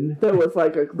get in. There was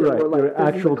there were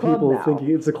actual people thinking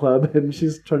it's a club, and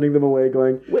she's turning them away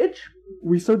going, which...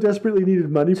 We so desperately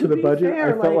needed money for the budget,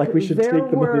 I felt like we should take the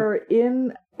money. There were,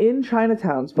 in in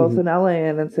Chinatowns, both in LA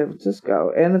and in San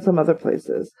Francisco, and in some other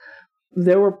places,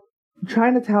 there were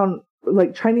Chinatown,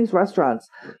 like Chinese restaurants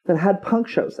that had punk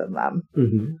shows in them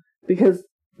because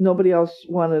nobody else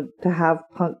wanted to have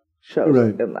punk shows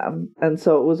in them. And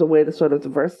so it was a way to sort of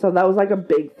diverse. So that was like a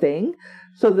big thing.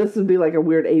 So this would be like a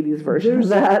weird 80s version of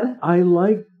that. I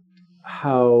like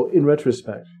how, in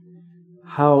retrospect,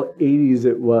 how 80s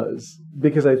it was,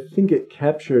 because I think it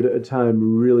captured a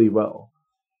time really well.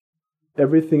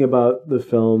 Everything about the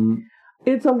film...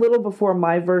 It's a little before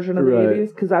my version of the 80s,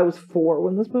 because I was 4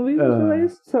 when this movie was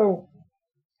released. So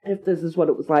if this is what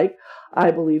it was like,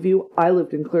 I believe you. I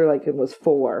lived in Clear Lake and was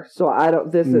 4. So I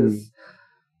don't... This is...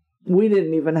 We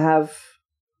didn't even have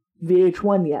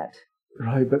VH1 yet.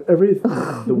 Right, but the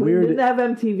weird... We didn't have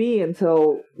MTV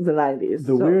until the 90s.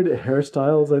 The weird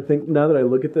hairstyles, I think, now that I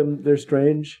look at them, they're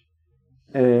strange.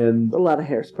 And... A lot of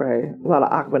hairspray, a lot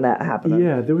of Aquanet happening.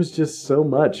 Yeah, there was just so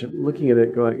much. Looking at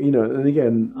it going, and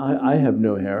again, I have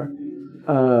no hair.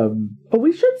 But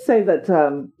we should say that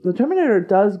the Terminator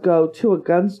does go to a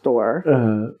gun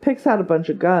store, picks out a bunch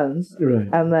of guns,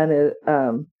 and then it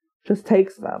just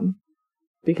takes them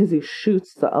because he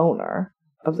shoots the owner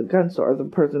of the gun store, the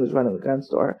person who's running the gun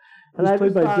store. And he's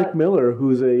played by Dick Miller,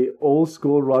 who's a old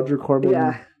school Roger Corman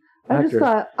actor. I just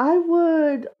thought, I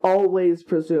would always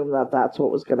presume that that's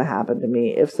what was going to happen to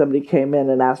me if somebody came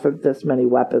in and asked for this many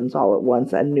weapons all at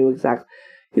once and knew exactly.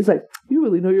 He's like, you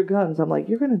really know your guns. I'm like,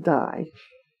 you're going to die.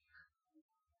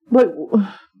 But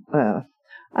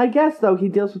I guess, though, he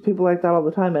deals with people like that all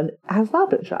the time and has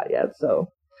not been shot yet, so.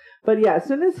 But yeah, as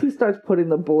soon as he starts putting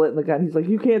the bullet in the gun, he's like,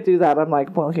 you can't do that. I'm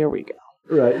like, well, here we go.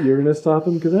 Right, you're going to stop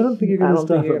him? Because I don't think you're going to stop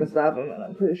him. I don't think you're going to stop him, and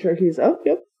I'm pretty sure he's,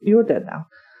 you're dead now.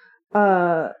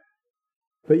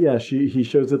 But yeah, he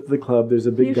shows up to the club. There's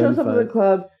a big gunfight. He shows up to the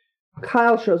club.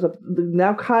 Kyle shows up.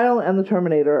 Now Kyle and the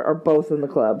Terminator are both in the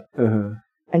club.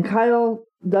 And Kyle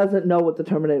doesn't know what the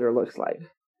Terminator looks like.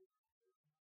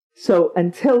 So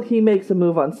until he makes a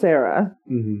move on Sarah,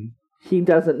 he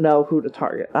doesn't know who to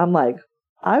target. I'm like,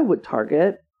 I would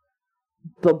target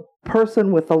the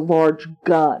person with a large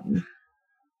gun.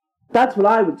 That's what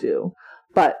I would do.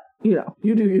 But, you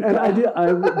do your job. And I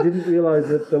didn't realize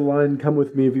that the line, come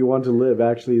with me if you want to live,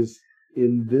 actually is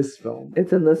in this film.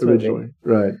 It's in this movie.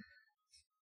 Right.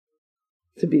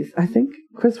 I think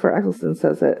Christopher Eccleston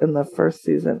says it in the first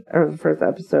season, or the first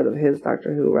episode of his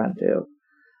Doctor Who run, too.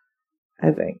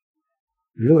 I think.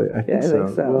 Really? I think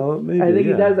so. Well, maybe, I think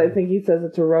he does. I think he says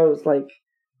it to Rose, like,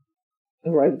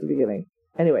 right at the beginning.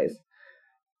 Anyways.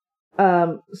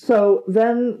 So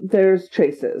then there's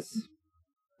chases.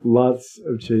 Lots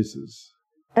of chases.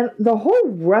 And the whole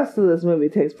rest of this movie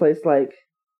takes place, like,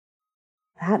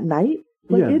 at night?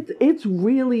 Like, it's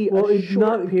really a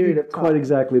short period of time. Quite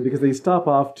exactly, because they stop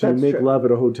off to make love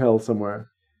at a hotel somewhere.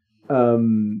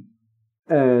 And...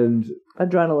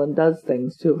 adrenaline does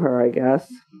things to her, I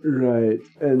guess. Right.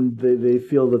 And they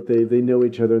feel that they know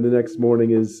each other, and the next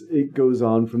morning it goes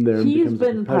on from there. He's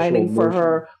been pining for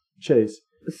her chase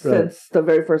since the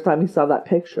very first time he saw that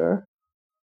picture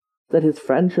that his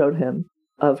friend showed him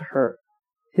of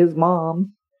his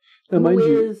mom, who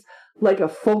is like a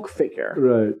folk figure.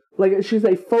 Right. Like, she's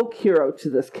a folk hero to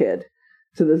this kid,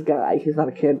 to this guy. He's not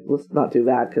a kid. Let's not do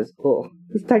that, because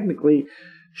technically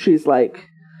she's like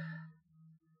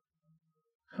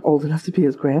old enough to be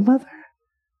his grandmother.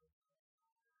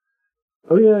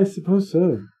 Oh yeah, I suppose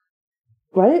so.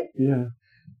 Right? Yeah.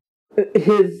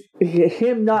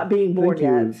 Him not being born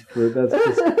yet.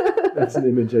 That's an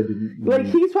image I didn't... Like,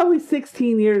 he's probably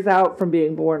 16 years out from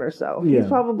being born or so. Yeah. He's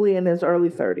probably in his early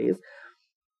 30s.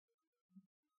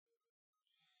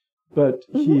 But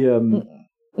he...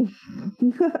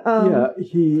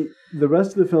 the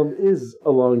rest of the film is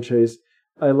a long chase.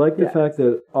 I like the fact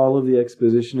that all of the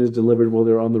exposition is delivered while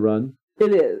they're on the run.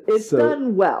 It is. It's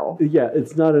done well. Yeah,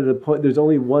 it's not at a point... There's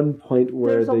only one point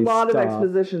where there's a lot of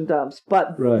exposition dumps,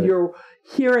 but you're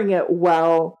hearing it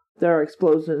while there are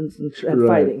explosions and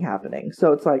fighting happening.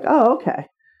 So it's like, oh, okay.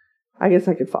 I guess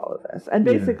I could follow this. And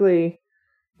basically,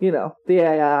 the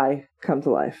AI come to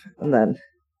life and then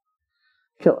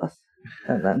kill us.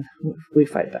 And then we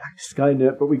fight back.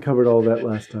 Skynet, but we covered all that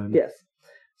last time. Yes.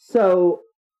 So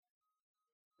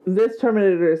this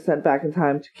Terminator is sent back in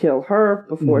time to kill her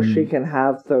before she can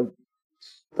have the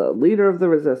leader of the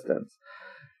resistance.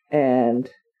 And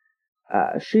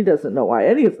she doesn't know why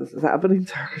any of this is happening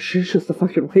to her. She's just a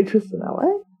fucking waitress in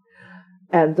LA.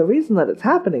 And the reason that it's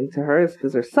happening to her is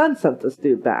because her son sent this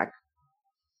dude back.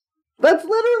 That's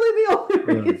literally the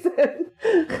only reason.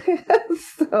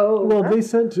 Well, they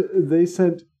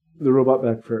sent the robot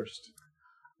back first.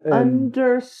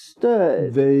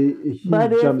 understood.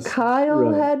 But if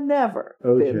Kyle had never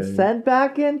been sent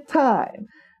back in time,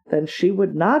 then she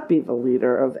would not be the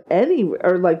leader of any,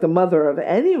 or like the mother of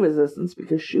any resistance,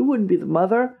 because she wouldn't be the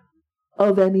mother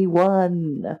of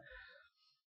anyone.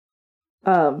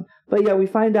 But yeah, we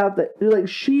find out that like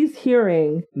she's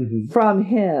hearing from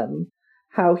him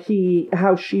how she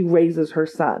raises her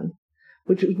son,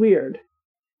 which is weird.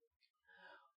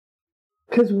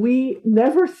 Because we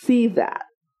never see that.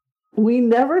 We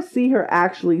never see her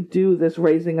actually do this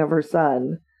raising of her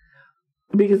son.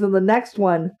 Because in the next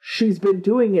one, she's been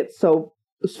doing it so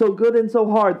good and so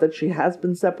hard that she has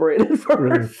been separated from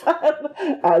her son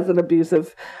as an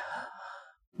abusive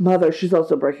mother. She's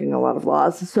also breaking a lot of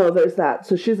laws. So there's that.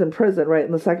 So she's in prison, right,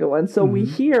 in the second one. So we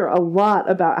hear a lot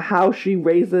about how she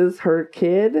raises her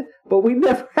kid, but we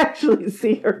never actually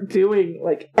see her doing,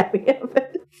 like, any of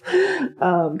it.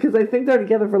 Because I think they're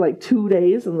together for, like, 2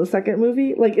 days in the second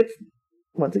movie. Like, it's,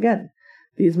 once again,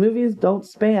 these movies don't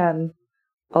span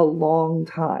a long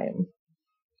time.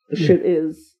 Shit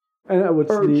is what's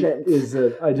urgent. Neat is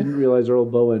that I didn't realize Earl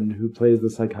Bowen, who plays the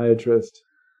psychiatrist,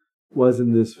 was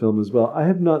in this film as well. I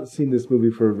have not seen this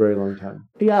movie for a very long time.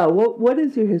 Yeah, what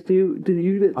is your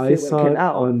history? I saw it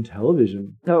on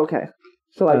television. Oh, okay.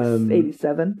 So like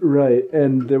 87? Right,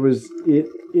 and there was, it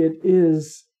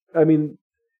is, I mean,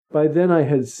 by then I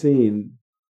had seen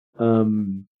Outer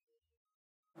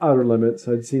Limits.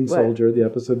 I'd seen Soldier, the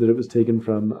episode that it was taken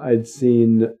from. I'd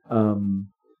seen The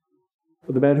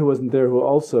Man Who Wasn't There, who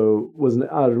also was an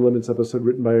Outer Limits episode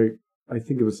written by, I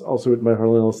think it was also written by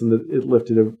Harlan Ellison, that it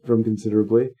lifted it from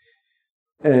considerably.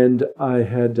 And I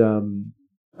had,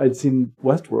 I'd seen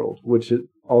Westworld, which it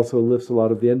also lifts a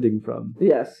lot of the ending from.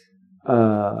 Yes.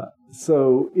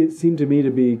 So it seemed to me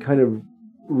to be kind of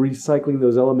recycling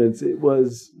those elements. It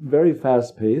was very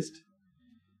fast-paced,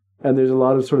 and there's a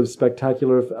lot of sort of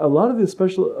spectacular, a lot of the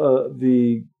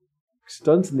the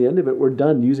stunts in the end of it were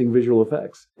done using visual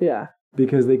effects. Yeah.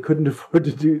 Because they couldn't afford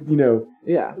to do,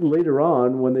 later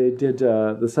on when they did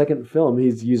the second film,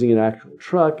 he's using an actual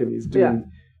truck and he's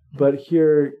doing, but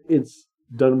here it's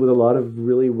done with a lot of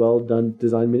really well done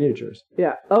design miniatures.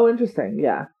 Yeah. Oh, interesting.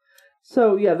 Yeah.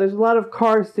 So yeah, there's a lot of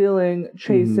car stealing,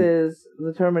 chases.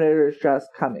 The Terminator is just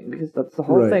coming because that's the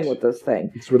whole thing with this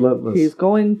thing. It's relentless. He's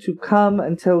going to come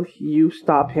until you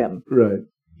stop him. Right.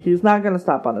 He's not going to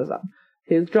stop on his own.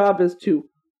 His job is to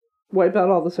wipe out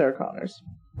all the Sarah Connors.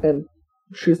 And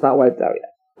she's not wiped out yet.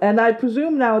 And I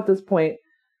presume now at this point,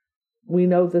 we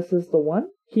know this is the one?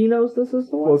 He knows this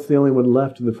is the one? Well, it's the only one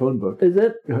left in the phone book. Is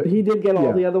it? He did get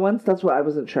all the other ones? That's what I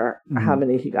wasn't sure how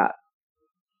many he got.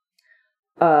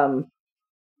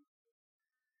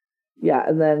 Yeah,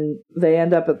 and then they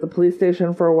end up at the police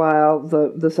station for a while.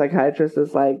 The psychiatrist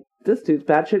is like, this dude's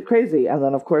batshit crazy. And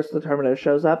then, of course, the Terminator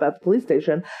shows up at the police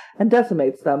station and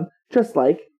decimates them, just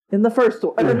like in the first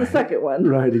one, in the second one.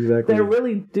 Right, exactly. They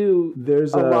really do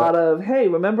a lot of, hey,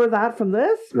 remember that from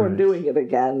this? We're doing it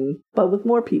again, but with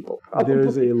more people, probably.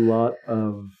 There's a lot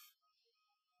of...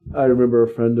 I remember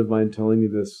a friend of mine telling me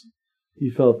this.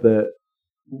 He felt that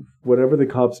whatever the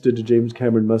cops did to James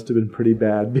Cameron must have been pretty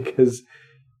bad, because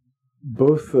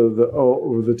both of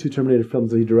the two Terminator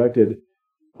films that he directed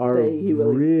are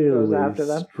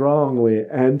really strongly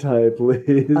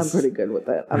anti-police. I'm pretty good with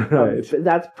it.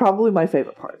 That's probably my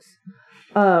favorite parts.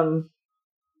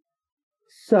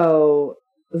 So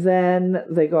then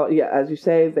they go, as you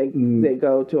say, they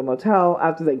go to a motel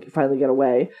after they finally get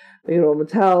away. They go to a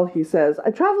motel. He says, I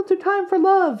traveled through time for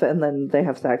love. And then they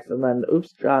have sex. And then,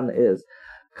 oops, John is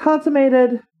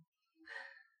consummated.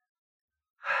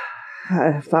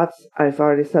 I have thoughts. I've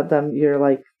already said them. You're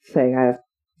like saying I have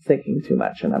thinking too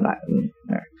much, and I'm not.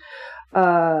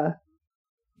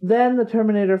 Then the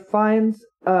Terminator finds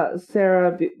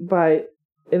Sarah by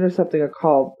intercepting a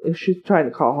call. She's trying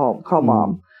to call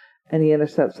mom, and he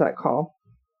intercepts that call.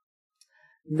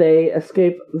 They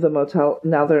escape the motel.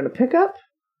 Now they're in a pickup.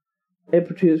 It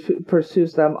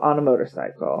pursues them on a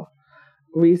motorcycle.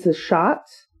 Reese is shot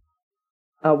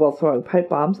while throwing pipe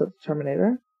bombs at the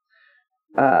Terminator.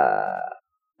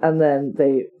 And then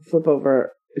they flip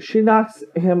over. She knocks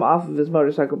him off of his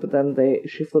motorcycle, but then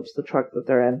she flips the truck that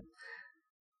they're in.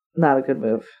 Not a good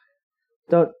move.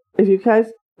 If you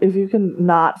can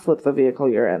not flip the vehicle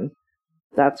you're in,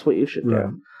 that's what you should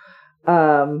do.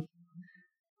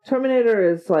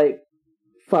 Terminator is like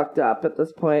fucked up at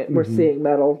this point. We're seeing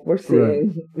metal. We're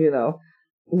seeing,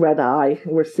 red eye.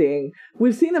 We've seen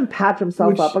him patch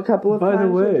himself up a couple of times. By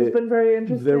the way, it's been very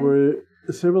interesting. There were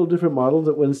several different models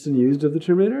that Winston used of the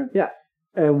Terminator. Yeah.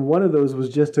 And one of those was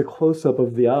just a close-up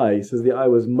of the eye. He says the eye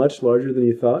was much larger than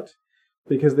he thought.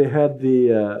 because they had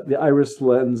the iris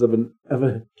lens of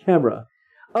a camera.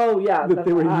 Oh yeah, that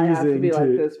they were using to be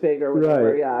like this big or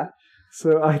whatever. Right. Yeah.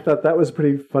 So I thought that was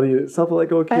pretty funny in itself.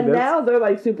 Like, okay, and now they're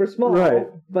like super small, right?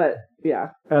 But yeah,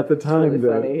 at the time,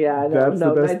 really funny. Yeah, that's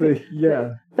the best thing.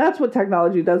 Yeah, that's what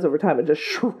technology does over time. It just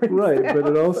shrinks. Right, down.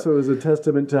 But it also is a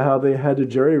testament to how they had to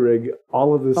jerry rig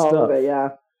all of this stuff. All of it, yeah,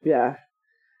 yeah.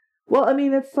 Well, I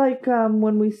mean, it's like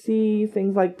when we see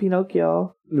things like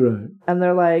Pinocchio, right? And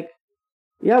they're like,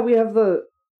 "Yeah, we have the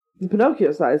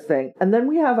Pinocchio size thing, and then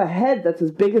we have a head that's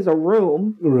as big as a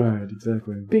room." Right,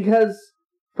 exactly. Because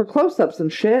for close-ups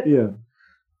and shit,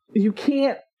 you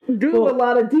can't do a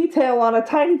lot of detail on a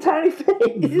tiny, tiny face.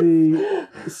 The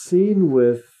scene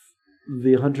with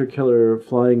the hunter-killer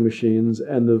flying machines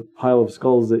and the pile of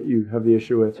skulls that you have the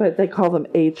issue with. That's right. They call them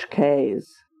HKs.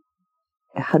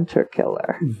 A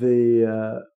hunter-killer.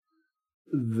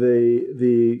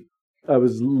 I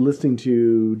was listening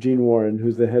to Gene Warren,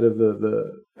 who's the head of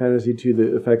the Fantasy 2,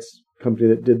 the effects company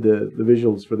that did the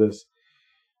visuals for this.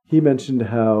 He mentioned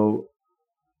how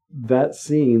that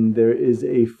scene, there is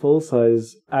a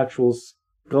full-size actual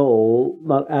skull,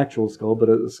 not actual skull, but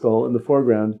a skull in the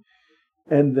foreground.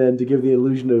 And then to give the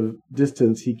illusion of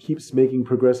distance, he keeps making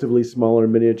progressively smaller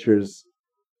miniatures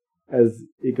as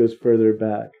it goes further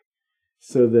back,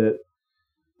 so that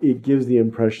it gives the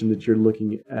impression that you're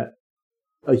looking at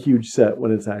a huge set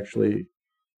when it's actually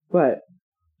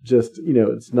just,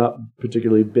 it's not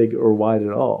particularly big or wide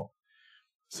at all.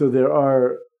 So there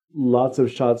are lots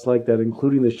of shots like that,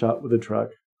 including the shot with the truck.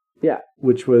 Yeah.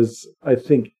 Which was, I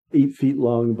think, 8 feet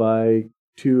long by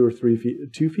 2 or 3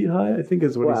 feet, 2 feet high, I think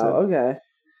is what he said. Wow, okay.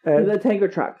 And the tanker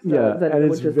truck. And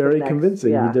it's very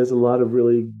convincing. Yeah. He does a lot of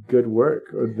really good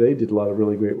work, or they did a lot of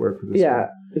really great work for this one.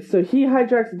 So he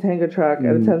hijacks the tanker truck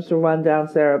and attempts to run down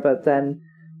Sarah, but then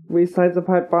reslides a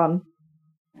pipe bomb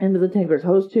into the tanker's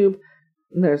hose tube,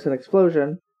 and there's an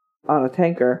explosion on a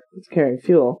tanker that's carrying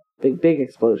fuel. Big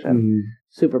explosion.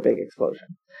 Super big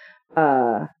explosion.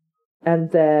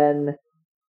 And then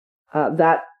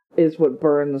that is what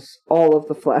burns all of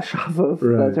the flesh off of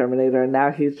the Terminator, and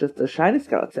now he's just a shiny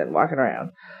skeleton walking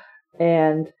around.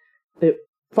 And it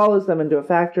follows them into a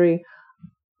factory.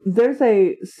 There's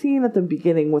a scene at the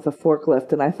beginning with a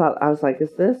forklift, and I was like,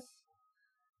 is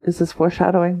this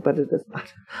foreshadowing? But it is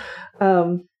not.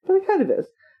 But it kind of is.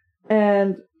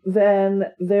 And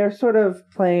then they're sort of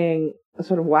playing a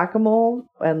sort of whack-a-mole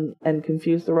and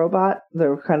confuse the robot.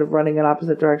 They're kind of running in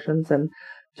opposite directions and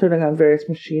turning on various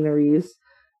machineries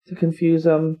to confuse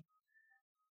him.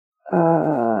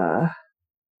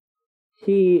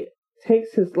 He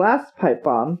takes his last pipe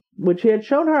bomb, which he had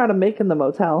shown her how to make in the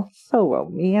motel, so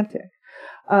romantic,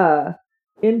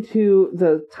 into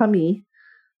the tummy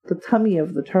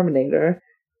of the Terminator,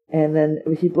 and then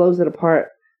he blows it apart,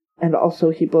 and also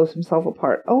he blows himself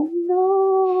apart. Oh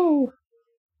no!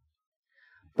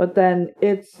 But then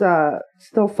it's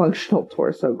still functional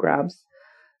torso grabs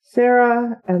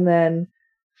Sarah, and then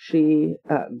she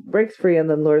breaks free and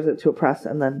then lures it to a press,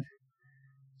 and then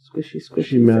squishy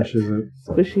she mashes it.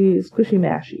 Squishy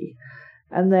mashy.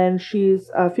 And then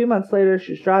she's a few months later,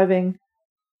 she's driving.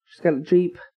 She's got a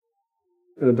Jeep.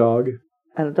 And a dog.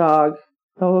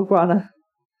 Oh, iguana.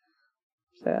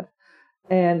 Sad.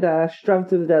 And she's driving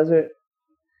through the desert,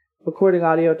 recording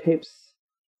audio tapes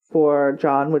for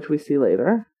John, which we see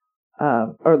later.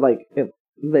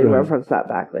 They reference that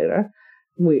back later.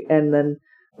 And then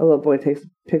a little boy takes a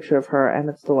picture of her, and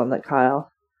it's the one that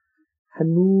Kyle had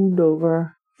moved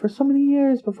over for so many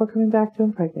years before coming back to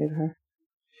impregnate her.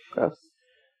 Gross.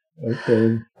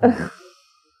 Okay.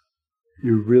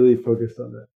 You're really focused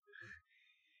on that.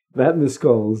 That and the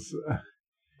skulls.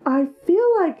 I feel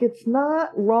like it's not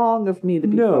wrong of me to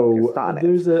be focused on it.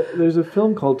 There's a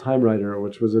film called Time Rider,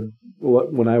 which was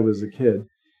when I was a kid,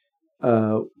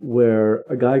 where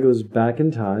a guy goes back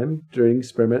in time during an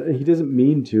experiment, and he doesn't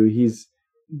mean to.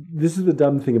 This is the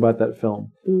dumb thing about that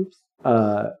film. Oops.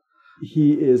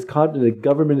 He is caught in a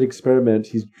government experiment.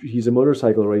 He's a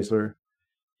motorcycle racer.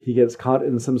 He gets caught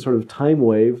in some sort of time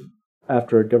wave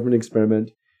after a government experiment,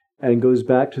 and goes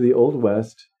back to the Old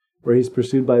West, where he's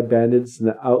pursued by bandits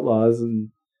and outlaws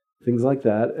and things like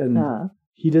that. And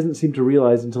he doesn't seem to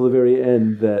realize until the very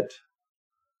end that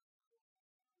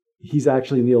he's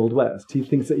actually in the Old West. He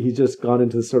thinks that he's just gone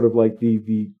into sort of like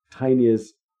the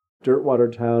tiniest dirtwater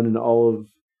town in all of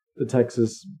the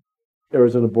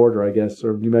Texas-Arizona border, I guess,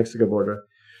 or New Mexico border.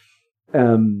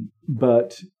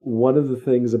 But one of the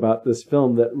things about this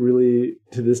film that really,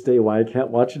 to this day, why I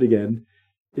can't watch it again,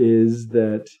 is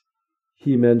that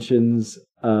he mentions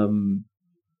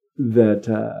that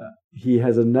he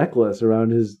has a necklace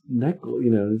around his neck.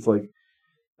 It's like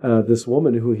this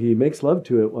woman who he makes love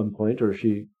to at one point, or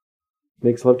she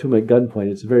makes love to him at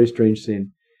gunpoint. It's a very strange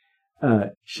scene.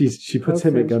 She puts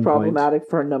him at gunpoint. Problematic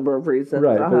for a number of reasons.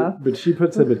 Right, but she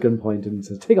puts him at gunpoint and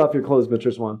says, "Take off your clothes,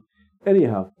 Mr. Swan."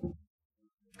 Anyhow,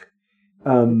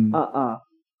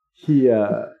 he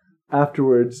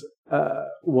afterwards,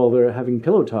 while they're having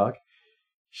pillow talk,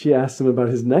 she asks him about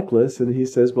his necklace, and he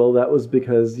says, "Well, that was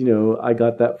because I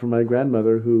got that from my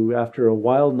grandmother, who, after a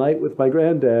wild night with my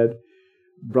granddad,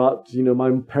 brought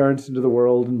my parents into the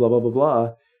world, and blah blah blah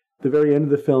blah." The very end of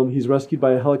the film, he's rescued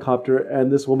by a helicopter,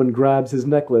 and this woman grabs his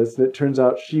necklace, and it turns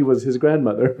out she was his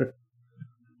grandmother.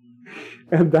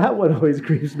 And that one always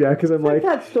creeps me out, because I'm like...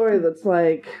 that story that's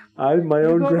like... I'm my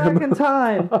own grandma. You go back in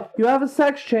time. You have a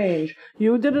sex change.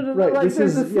 You did it... Right, like, this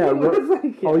is... Yeah,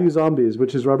 All You Zombies,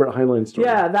 which is Robert Heinlein's story.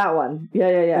 Yeah, that one. Yeah.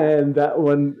 And that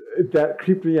one, that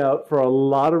creeped me out for a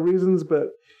lot of reasons, but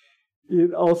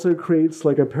it also creates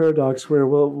like a paradox where,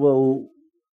 well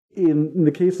in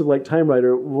the case of like Time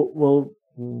Rider,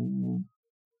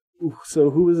 so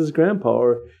who was his grandpa?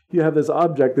 Or you have this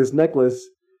object, this necklace,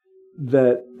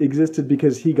 that existed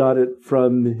because he got it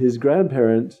from his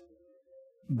grandparent,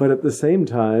 but at the same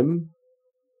time,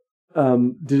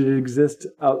 did it exist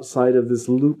outside of this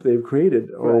loop they've created,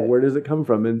 or where does it come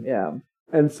from?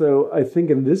 And so I think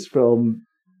in this film,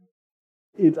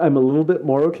 I'm a little bit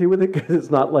more okay with it, because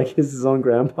it's not like his own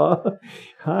grandpa.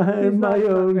 I'm my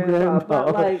own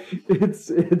grandpa. Like,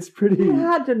 it's pretty... You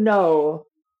had to know.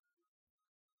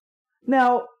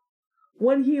 Now,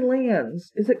 when he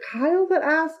lands, is it Kyle that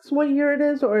asks what year it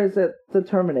is, or is it the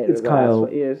Terminator? It's Kyle.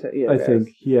 What year it I think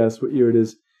he asks what year it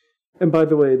is. And by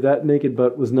the way, that naked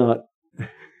butt was not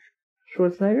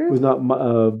Schwarzenegger. Was not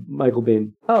Michael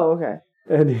Biehn. Oh, okay.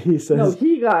 And he says... No,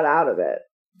 he got out of it.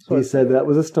 He said that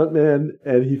was a stuntman,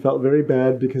 and he felt very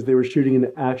bad because they were shooting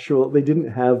an actual... They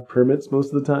didn't have permits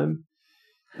most of the time.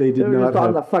 They were not just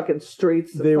on the fucking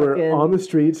streets. They were on the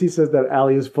streets. He says that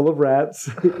alley is full of rats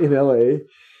in L.A.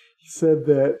 He said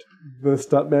that the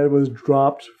stuntman was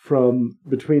dropped from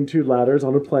between two ladders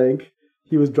on a plank.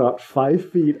 He was dropped 5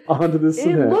 feet onto the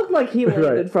cement. It looked like he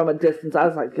landed from a distance. I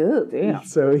was like, good damn.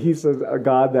 So he says, oh,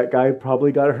 God, that guy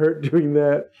probably got hurt doing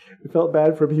that. I felt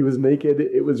bad for him. He was naked.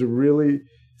 It was really...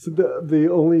 So the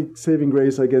only saving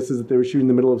grace, I guess, is that they were shooting in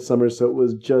the middle of summer, so it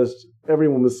was just...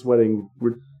 Everyone was sweating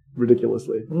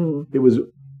ridiculously. Mm. It was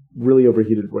really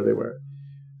overheated where they were.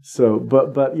 So,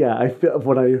 but yeah, I feel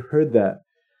when I heard that,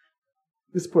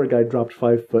 this poor guy dropped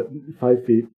 5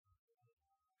 feet,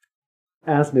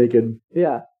 ass naked,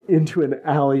 into an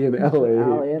alley in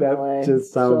LA. That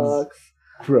just sounds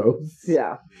gross.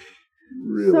 Yeah,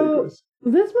 really gross.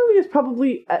 This movie is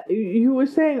probably. You were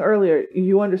saying earlier,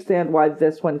 you understand why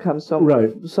this one comes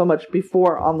so much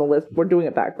before on the list. We're doing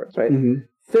it backwards, right? Mm-hmm.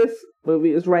 This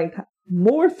movie is ranked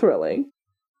more thrilling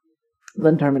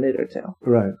than Terminator 2.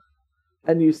 Right.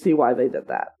 And you see why they did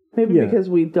that. Maybe because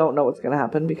we don't know what's going to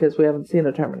happen because we haven't seen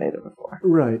a Terminator before.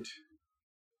 Right.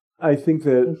 I think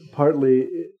that partly,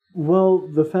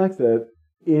 the fact that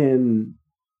in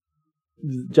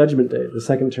Judgment Day, the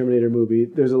second Terminator movie,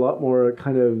 there's a lot more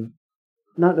kind of,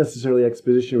 not necessarily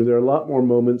exposition, but there are a lot more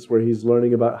moments where he's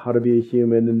learning about how to be a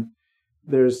human, and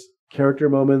there's character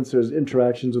moments, there's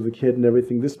interactions with the kid and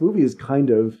everything. This movie is kind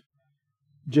of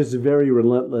just very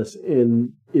relentless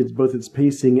in both its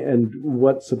pacing and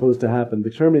what's supposed to happen. The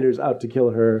Terminator's out to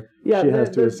kill her. Yeah, she has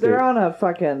to escape. They're on a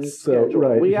fucking schedule.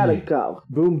 Right. We gotta go.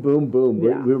 Boom, boom, boom.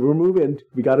 Yeah. We're moving.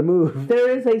 We gotta move. There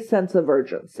is a sense of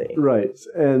urgency. Right.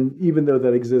 And even though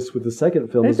that exists with the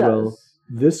second film well,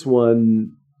 this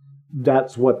one,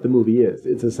 that's what the movie is.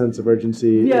 It's a sense of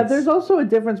urgency. Yeah, there's also a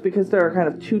difference because there are kind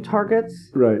of two targets.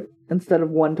 Right. Instead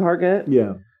of one target.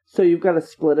 Yeah. So you've got to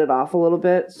split it off a little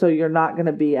bit. So you're not going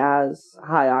to be as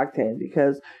high octane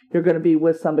because you're going to be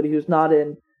with somebody who's not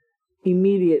in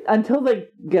immediate... Until they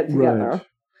get together,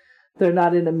 they're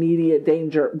not in immediate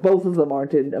danger. Both of them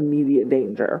aren't in immediate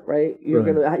danger, right?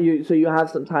 So you have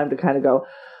some time to kind of go...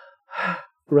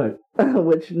 Right.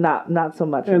 Which not so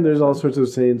much. And there's all sorts of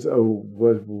sayings,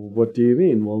 what do you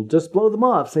mean? Well, just blow them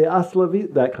off. Say hasta la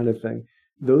vista, that kind of thing.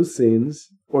 Those scenes,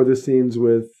 or the scenes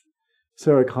with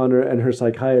Sarah Connor and her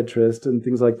psychiatrist and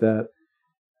things like that,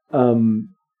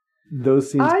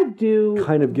 those scenes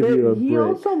kind of give you a break. He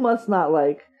also must not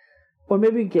like, or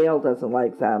maybe Gail doesn't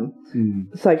like them,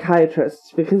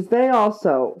 psychiatrists, because they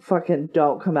also fucking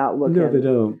don't come out looking No, they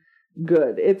don't.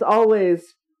 Good. It's always...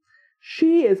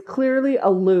 She is clearly a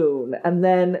loon and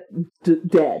then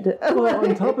dead. Well,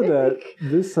 on top of that,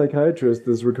 this psychiatrist,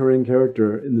 this recurring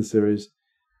character in the series,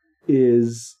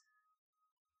 is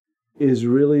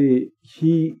really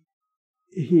he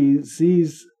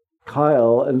sees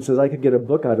Kyle and says, I could get a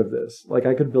book out of this. Like,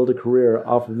 I could build a career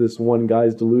off of this one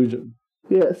guy's delusion.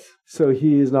 Yes. So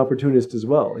he is an opportunist as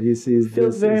well. He sees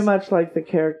feels very much like the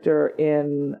character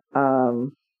in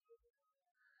Silence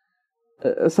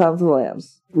of the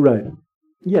Lambs. Right.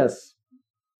 Yes.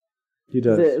 He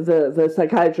does. The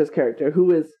psychiatrist character,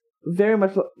 who is very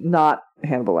much not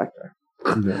Hannibal Lecter.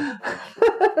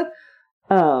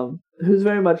 No. Who's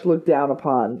very much looked down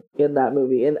upon in that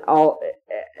movie. In all,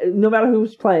 no matter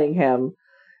who's playing him,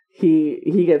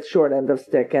 he gets short end of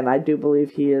stick, and I do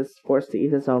believe he is forced to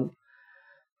eat his own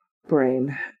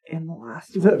brain in the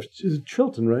last one. Is it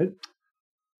Trilton, right?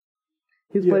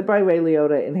 He's played by Ray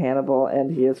Liotta in Hannibal,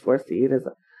 and he is forced to eat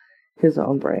his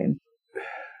own brain.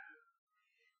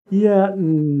 Yeah,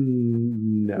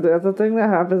 no. That's a thing that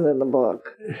happens in the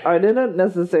book. I didn't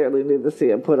necessarily need to see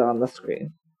it put on the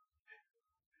screen.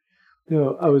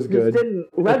 No, I was good. Just didn't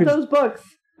read those books.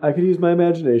 I could use my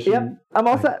imagination. Yep, I'm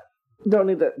all set. Don't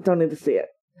need to see it.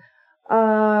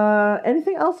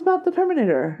 Anything else about the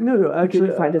Terminator? No, actually,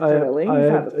 did you find it thrilling?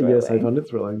 Yes, I found it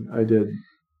thrilling. I did.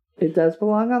 It does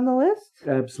belong on the list?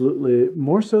 Absolutely.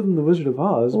 More so than The Wizard of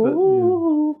Oz, but...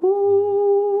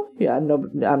 Yeah, no,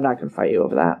 I'm not going to fight you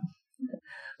over that.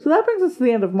 So that brings us to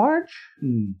the end of March.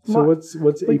 So what's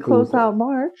April? We close out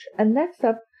March, and next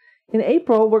up, in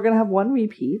April, we're going to have one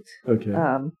repeat. Okay.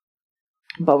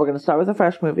 But we're going to start with a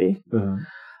fresh movie,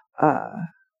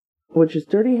 which is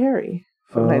Dirty Harry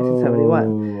from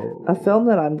 1971. A film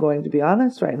that I'm going to be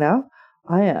honest right now,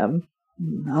 I am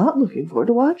not looking forward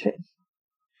to watching.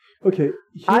 Okay.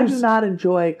 I do not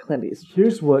enjoy Clint Eastwood.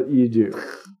 Here's what you do,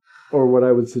 or what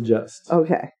I would suggest.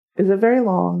 Okay. Is it very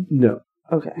long? No.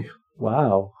 Okay.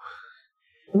 Wow.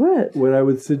 What? What I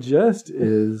would suggest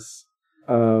is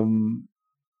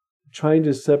trying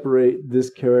to separate this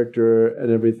character and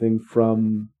everything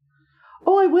from...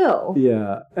 Oh, I will.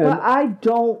 Yeah. But I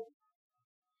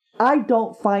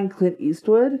don't find Clint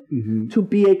Eastwood to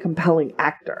be a compelling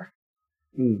actor.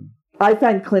 I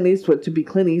find Clint Eastwood to be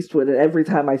Clint Eastwood every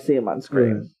time I see him on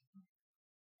screen. Right.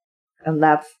 And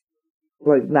that's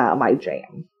like not my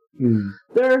jam.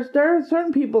 There are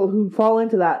certain people who fall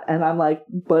into that, and I'm like,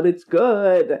 but it's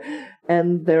good.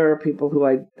 And there are people who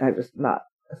I just not,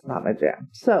 it's not my jam.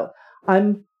 So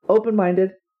I'm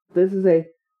open-minded. This is a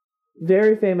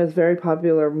very famous, very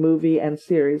popular movie and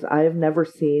series. I have never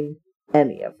seen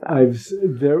any of them.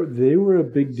 They were a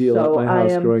big deal at my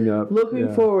house growing up.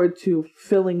 Looking forward to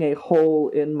filling a hole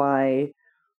in my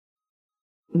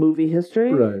movie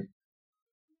history. Right.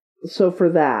 So for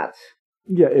that.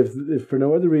 Yeah, if for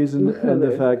no other reason, and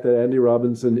the fact that Andy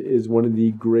Robinson is one of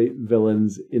the great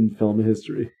villains in film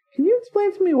history. Can you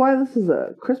explain to me why this is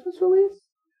a Christmas release?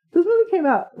 That movie came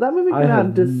out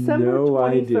on December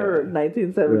 23rd,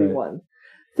 1971. Right.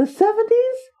 The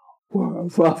 70s were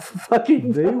rough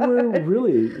fucking They were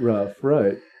really rough,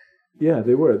 right. Yeah,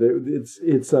 they were. We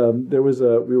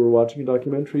were watching a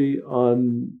documentary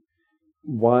on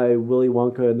why Willy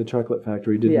Wonka and the Chocolate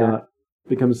Factory did not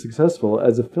become successful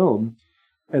as a film.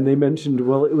 And they mentioned,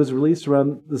 well, it was released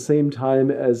around the same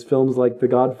time as films like The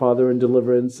Godfather and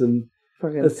Deliverance and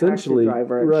essentially, Taxi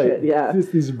Driver and shit, yeah.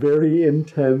 Just these very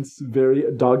intense, very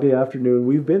Dog Day Afternoon.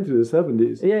 We've been through the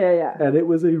 70s. Yeah. And it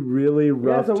was a really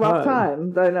rough time. Yeah, it's a rough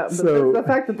time. I know, but the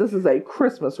fact that this is a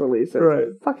Christmas release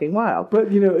is fucking wild.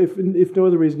 But, if no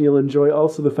other reason, you'll enjoy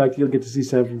also the fact that you'll get to see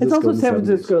San Francisco. It's also San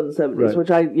Francisco in the 70s,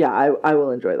 which I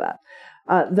will enjoy that.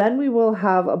 Then we will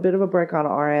have a bit of a break on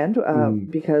our end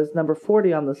because number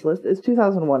 40 on this list is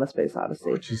 2001: A Space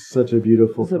Odyssey. Which is such a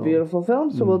beautiful film. It's a beautiful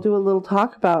film, so we'll do a little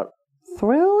talk about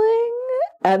thrilling,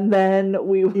 and then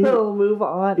we will move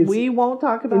on. We won't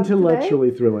talk about intellectually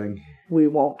it today. Thrilling. We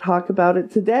won't talk about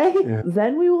it today. Yeah.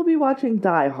 Then we will be watching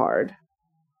Die Hard,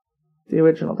 the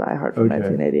original Die Hard from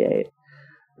 1988,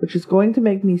 which is going to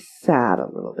make me sad a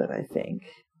little bit, I think.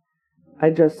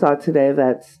 I just saw today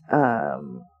that...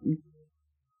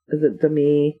 is it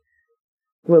Demi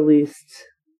released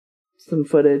some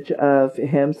footage of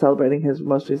him celebrating his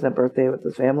most recent birthday with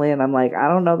his family, and I'm like, I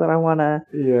don't know that I want to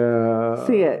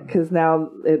see it, because now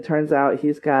it turns out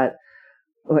he's got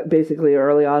basically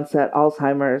early onset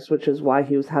Alzheimer's, which is why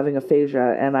he was having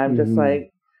aphasia, and I'm just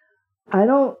like, I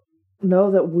don't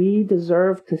know that we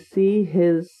deserve to see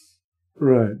his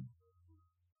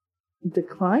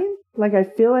decline. Like, I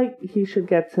feel like he should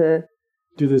get to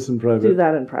do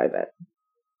that in private.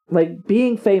 Like,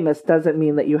 being famous doesn't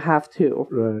mean that you have to.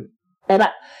 Right. And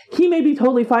he may be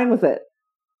totally fine with it.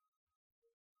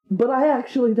 But I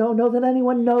actually don't know that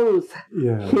anyone knows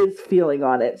his feeling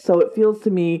on it. So it feels to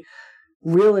me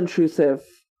real intrusive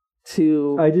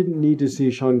to... I didn't need to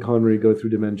see Sean Connery go through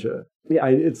dementia. Yeah.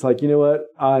 It's like, you know what?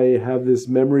 I have this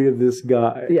memory of this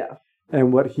guy. Yeah.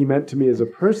 And what he meant to me as a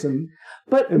person.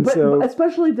 But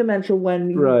especially dementia when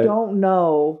you don't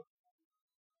know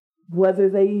whether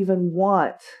they even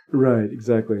want. Right,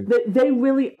 exactly. They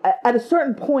really, at a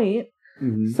certain point,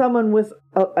 someone with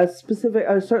a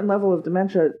certain level of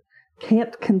dementia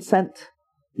can't consent.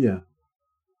 Yeah.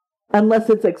 Unless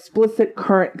it's explicit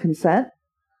current consent.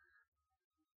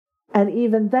 And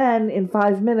even then, in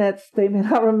 5 minutes, they may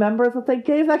not remember that they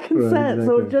gave that consent. Right, exactly.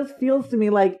 So it just feels to me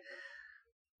like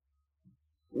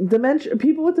dementia,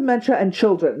 people with dementia and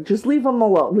children, just leave them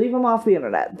alone. Leave them off the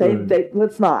internet.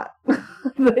 Let's not.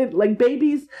 Like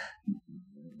babies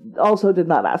also did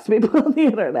not ask to be put on the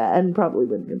internet and probably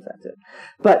wouldn't consent to.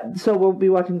 But so we'll be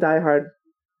watching Die Hard.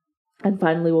 And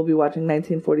finally, we'll be watching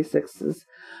 1946's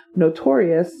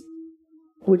Notorious,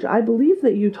 which I believe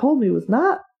that you told me was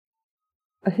not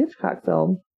a Hitchcock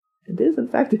film. It is, in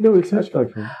fact, it's a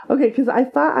Hitchcock film. Okay, because I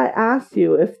thought I asked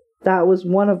you if that was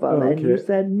one of them, and you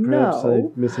said no. Perhaps I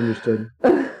misunderstood.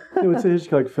 No, it's a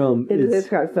Hitchcock film. It's a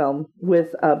Hitchcock film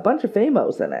with a bunch of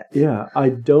famos in it. Yeah, I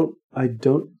don't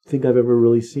think I've ever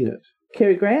really seen it.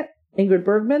 Cary Grant, Ingrid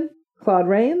Bergman, Claude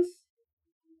Rains.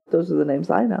 Those are the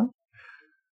names I know.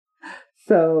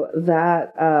 So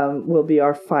that will be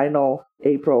our final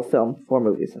April film, 4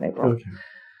 movies in April. Okay.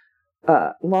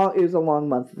 It was a long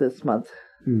month this month.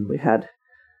 We had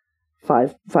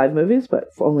five movies, but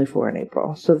only 4 in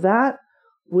April. So that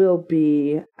will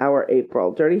be our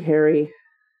April. Dirty Harry,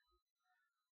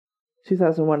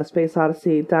 2001: A Space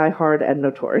Odyssey, Die Hard, and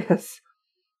Notorious.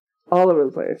 All over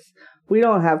the place. We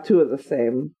don't have 2 of the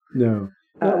same. No.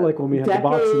 Not like when we had the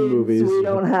boxing movies. We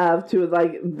don't have 2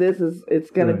 like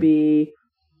it's going to be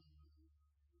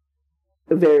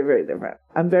very, very different.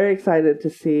 I'm very excited to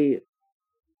see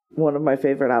one of my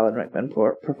favorite Alan Rickman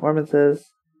performances.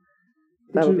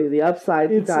 That'll be the upside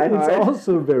to Die Hard. It's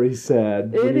also very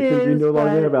sad. It is. We no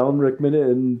longer have Alan Rickman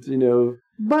and,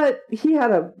 But he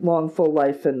had a long, full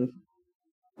life and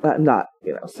not,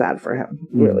 sad for him,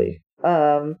 really.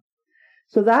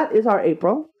 So that is our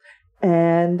April.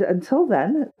 And until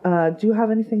then, do you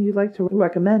have anything you'd like to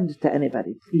recommend to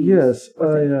anybody? Please? Yes,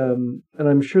 and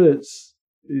I'm sure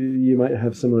you might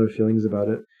have similar feelings about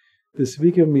it. This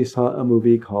weekend we saw a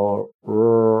movie called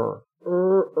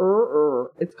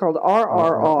It's called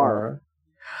RRR.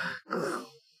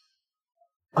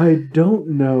 I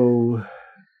don't know.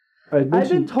 I've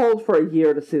been told for a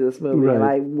year to see this movie, and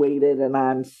I waited, and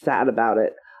I'm sad about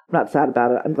it. I'm not sad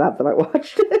about it. I'm glad that I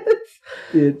watched it.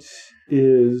 It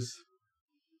is,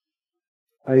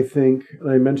 I think,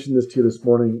 and I mentioned this to you this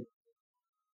morning,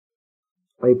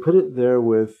 I put it there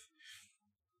with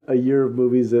a year of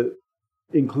movies that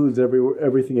includes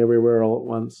everything everywhere all at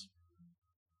once,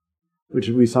 which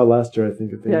we saw last year, I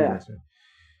think. Last year.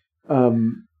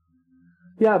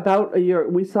 Yeah, about a year.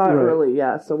 We saw it early,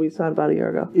 so we saw it about a year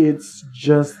ago. It's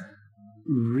just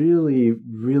really,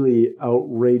 really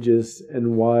outrageous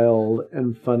and wild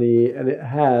and funny, and it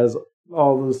has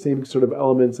all those same sort of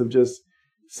elements of just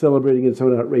celebrating its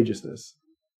own outrageousness.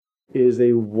 It is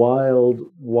a wild,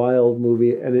 wild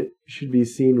movie, and it should be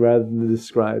seen rather than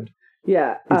described.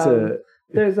 Yeah,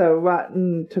 there's a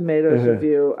Rotten Tomatoes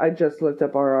review. I just looked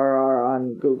up RRR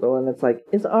on Google, and it's like,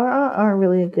 is RRR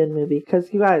really a good movie?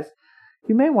 Because you guys,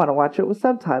 you may want to watch it with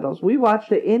subtitles. We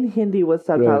watched it in Hindi with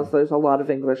subtitles. Right. There's a lot of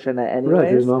English in it anyways.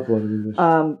 Right, there's an awful lot of English.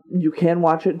 You can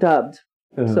watch it dubbed,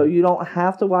 so you don't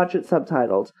have to watch it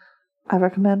subtitled. I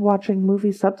recommend watching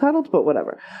movies subtitled, but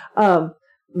whatever.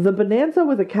 The bonanza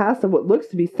with a cast of what looks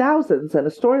to be thousands and a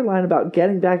storyline about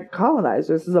getting back at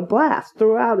colonizers is a blast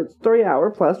throughout its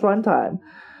 3-hour plus runtime.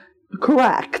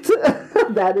 Correct.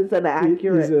 That is an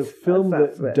accurate It is a film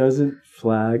assessment. That doesn't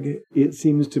flag. It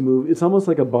seems to move. It's almost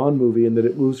like a Bond movie in that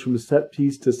it moves from set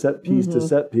piece to set piece to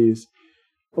set piece,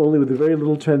 only with a very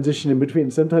little transition in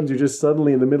between. Sometimes you're just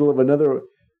suddenly in the middle of another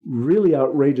really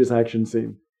outrageous action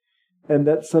scene. And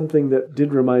that's something that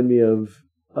did remind me of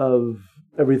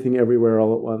Everything Everywhere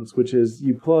All at Once, which is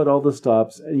you pull out all the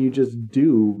stops and you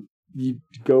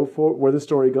go for where the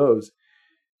story goes.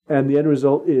 And the end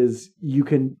result is you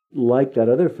can, like that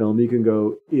other film, you can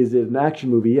go, is it an action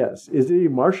movie? Yes. Is it a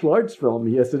martial arts film?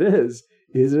 Yes, it is.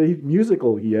 Is it a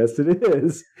musical? Yes, it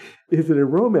is. Is it a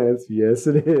romance? Yes,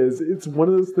 it is. It's one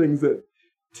of those things that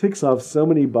ticks off so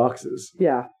many boxes.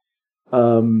 Yeah.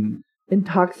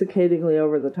 Intoxicatingly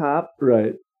over the top.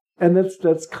 Right. And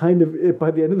that's kind of it.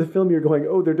 By the end of the film, you're going,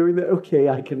 oh, they're doing that. Okay,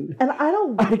 I can. And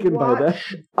I can buy that.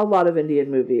 A lot of Indian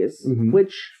movies,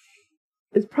 which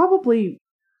is probably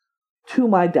to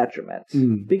my detriment.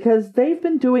 Because they've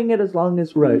been doing it as long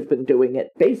as we've been doing it,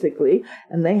 basically,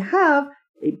 and they have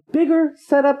a bigger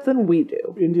setup than we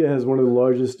do. India has one of the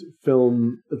largest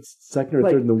film, it's second or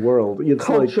third in the world. It's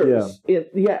cultures. Yes.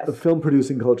 The film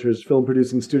producing cultures, film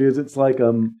producing studios. It's like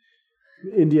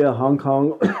India, Hong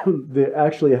Kong, they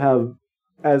actually have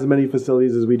as many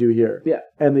facilities as we do here. Yeah.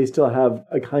 And they still have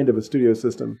a kind of a studio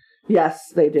system.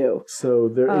 Yes, they do. So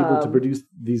they're able to produce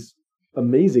these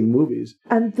amazing movies.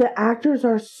 And the actors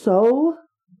are so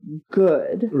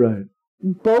good. Right.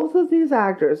 Both of these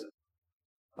actors,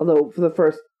 although for the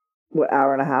first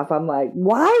hour and a half, I'm like,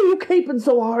 why are you caping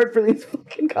so hard for these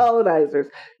fucking colonizers?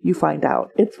 You find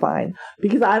out. It's fine.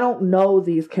 Because I don't know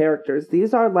these characters.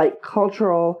 These are like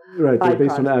cultural Right, they're icons.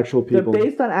 based on actual people. They're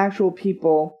based on actual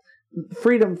people,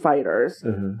 freedom fighters,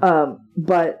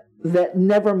 but that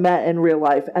never met in real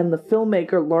life. And the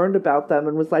filmmaker learned about them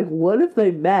and was like, what if they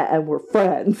met and were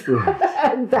friends?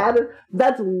 And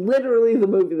that's literally the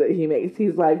movie that he makes.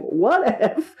 He's like, what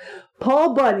if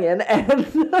Paul Bunyan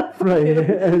and right,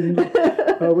 and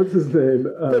what's his name?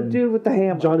 The dude with the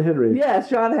hammer. John Henry. Yes,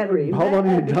 John Henry. Paul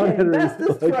Bunyan and John Henry.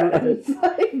 Bestest friends.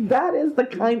 Like, that is the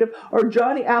kind of, or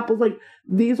Johnny Apple's, like,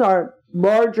 these are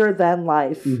larger than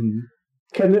life.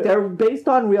 They're based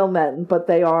on real men, but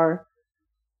they are,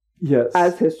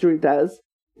 as history does,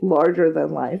 larger than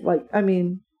life. Like, I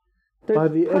mean, there's by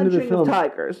the end of the film,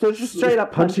 tigers. There's just straight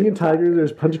up punching a tiger.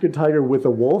 There's punching a tiger with a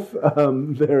wolf.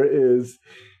 There is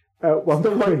at one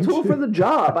point, the right tool for the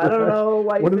job. I don't know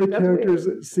why. One of the characters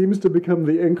seems to become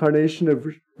the incarnation of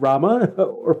Rama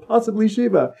or possibly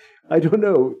Shiva. I don't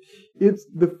know.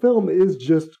 The film is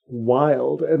just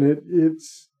wild, and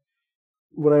it's.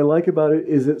 What I like about it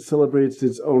is it celebrates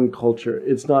its own culture.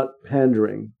 It's not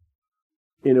pandering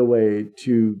in a way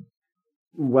to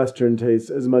Western tastes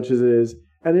as much as it is.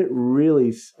 And it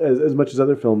really, as much as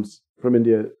other films from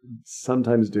India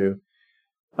sometimes do.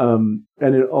 And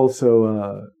it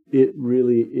also, it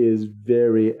really is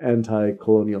very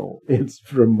anti-colonial. It's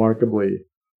remarkably,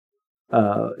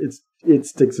 it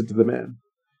sticks it to the man.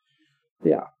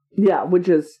 Yeah. Yeah, which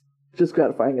is just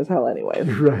gratifying as hell anyway.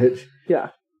 Right.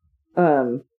 Yeah.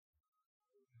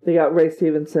 They got Ray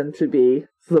Stevenson to be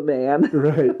the man.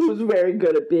 Right. Who's very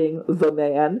good at being the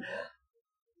man.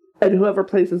 And whoever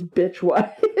plays his bitch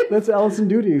wife. That's Alison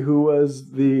Doody, who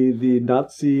was the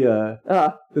Nazi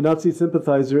the Nazi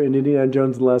sympathizer in Indiana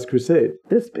Jones and the Last Crusade.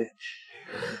 This bitch.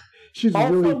 She's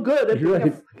also really good at being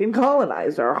a fucking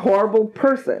colonizer, a horrible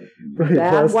person,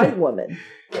 bad white woman,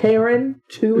 Karen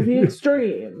to the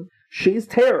extreme. She's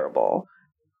terrible,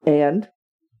 and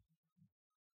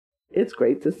it's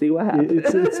great to see what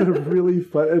happens. It's a really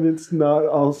fun, and it's not.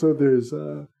 Also, there's.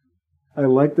 I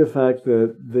like the fact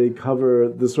that they cover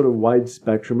the sort of wide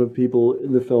spectrum of people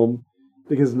in the film,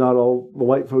 because not all the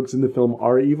white folks in the film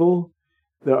are evil.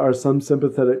 There are some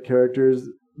sympathetic characters.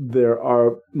 There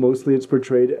are, mostly it's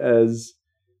portrayed as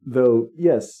though,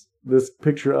 yes, this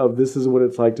picture of this is what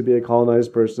it's like to be a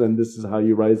colonized person and this is how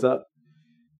you rise up.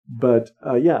 But,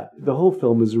 the whole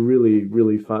film is really,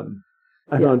 really fun.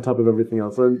 And on top of everything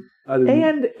else.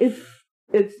 And it's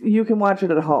you can watch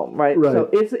it at home, right? So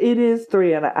it is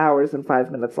 3 hours and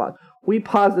 5 minutes long. We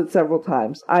paused it several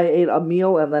times. I ate a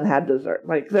meal and then had dessert.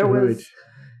 Like, there was...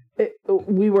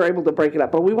 we were able to break it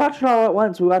up. But we watched it all at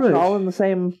once. We watched it all in the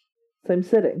same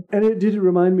sitting. And it did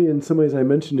remind me, in some ways, I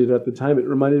mentioned it at the time, it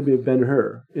reminded me of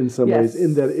Ben-Hur in some ways,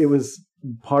 in that it was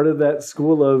part of that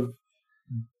school of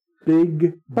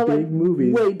big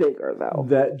movies. Way bigger, though.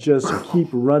 That just keep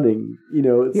running. You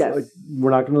know, it's like,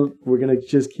 we're going to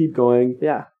just keep going.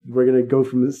 Yeah. We're going to go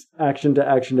from this action to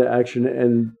action to action.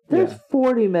 And there's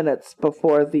 40 minutes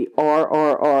before the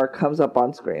RRR comes up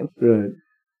on screen. Right.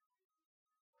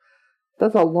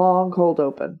 That's a long cold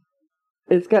open.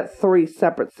 It's got 3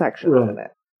 separate sections in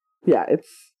it. Yeah,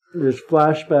 there's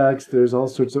flashbacks. There's all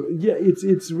sorts of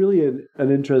It's really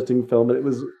an interesting film, and it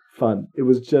was fun. It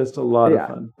was just a lot of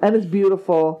fun, and it's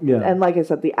beautiful. Yeah, and like I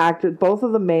said, both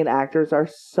of the main actors are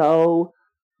so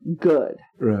good.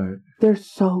 Right, they're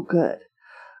so good.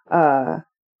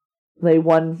 They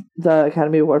won the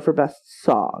Academy Award for Best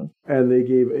Song, and they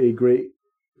gave a great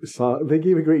song. They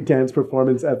gave a great dance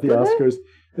performance at the Oscars.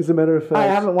 As a matter of fact, I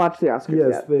haven't watched the Oscars yet.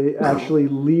 Yes, they actually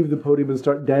leave the podium and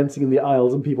start dancing in the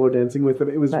aisles, and people are dancing with them.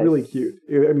 It was really cute.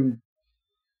 I mean,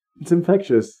 it's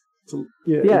infectious.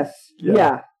 It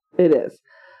is.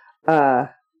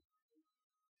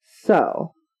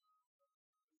 So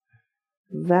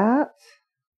that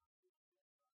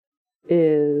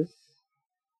is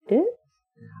it.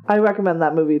 I recommend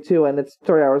that movie too, and it's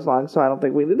 3 hours long, so I don't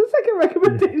think we need a second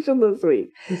recommendation this week.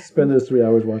 Let's spend those 3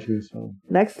 hours watching this film.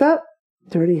 Next up,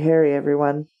 Dirty Harry,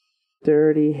 everyone.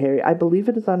 Dirty Harry. I believe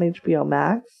it is on HBO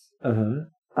Max.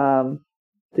 Have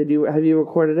you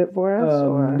recorded it for us?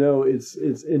 No, it's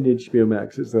in HBO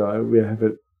Max. So we have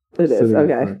it. It is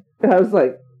okay. I was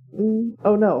like,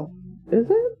 oh no, is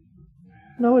it?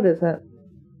 No, it isn't.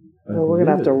 No, we're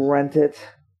gonna have to rent it.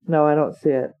 No, I don't see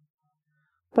it.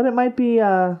 But it might be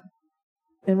on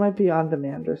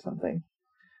demand or something.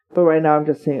 But right now I'm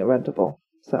just seeing it rentable.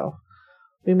 So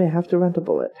we may have to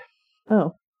rentable it.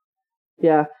 Oh.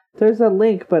 Yeah, there's a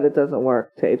link, but it doesn't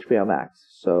work to HBO Max.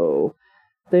 So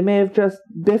they may have just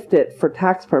biffed it for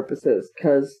tax purposes,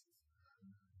 because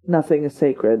nothing is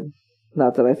sacred.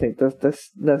 Not that I think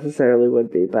this necessarily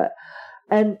would be, but...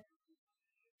 And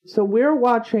so we're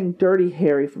watching Dirty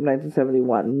Harry from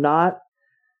 1971, not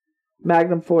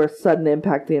Magnum Force, Sudden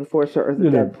Impact, The Enforcer, or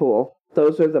Deadpool.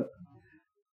 Those are the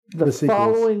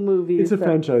following movies. It's a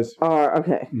franchise.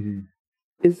 Okay. Mm-hmm.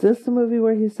 Is this the movie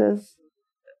where he says,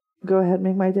 "Go ahead,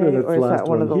 make my day"? No, or is that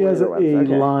one of the? He has a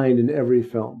line in every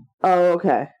film. Oh,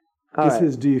 okay. This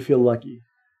is "Do You Feel Lucky?"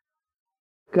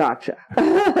 Gotcha.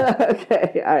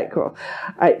 Okay. All right. Cool.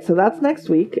 All right. So that's next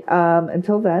week.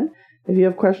 Until then, if you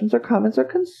have questions or comments or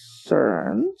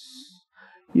concerns,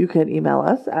 you can email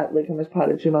us at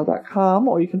latecomerspod@gmail.com,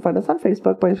 or you can find us on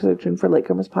Facebook by searching for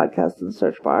Latecomers Podcast in the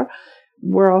search bar.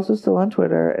 We're also still on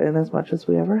Twitter, in as much as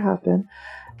we ever have been.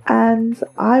 And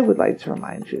I would like to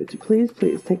remind you to please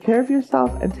take care of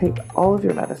yourself and take all of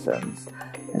your medicines.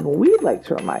 And we'd like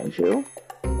to remind you,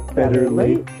 better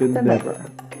late than never.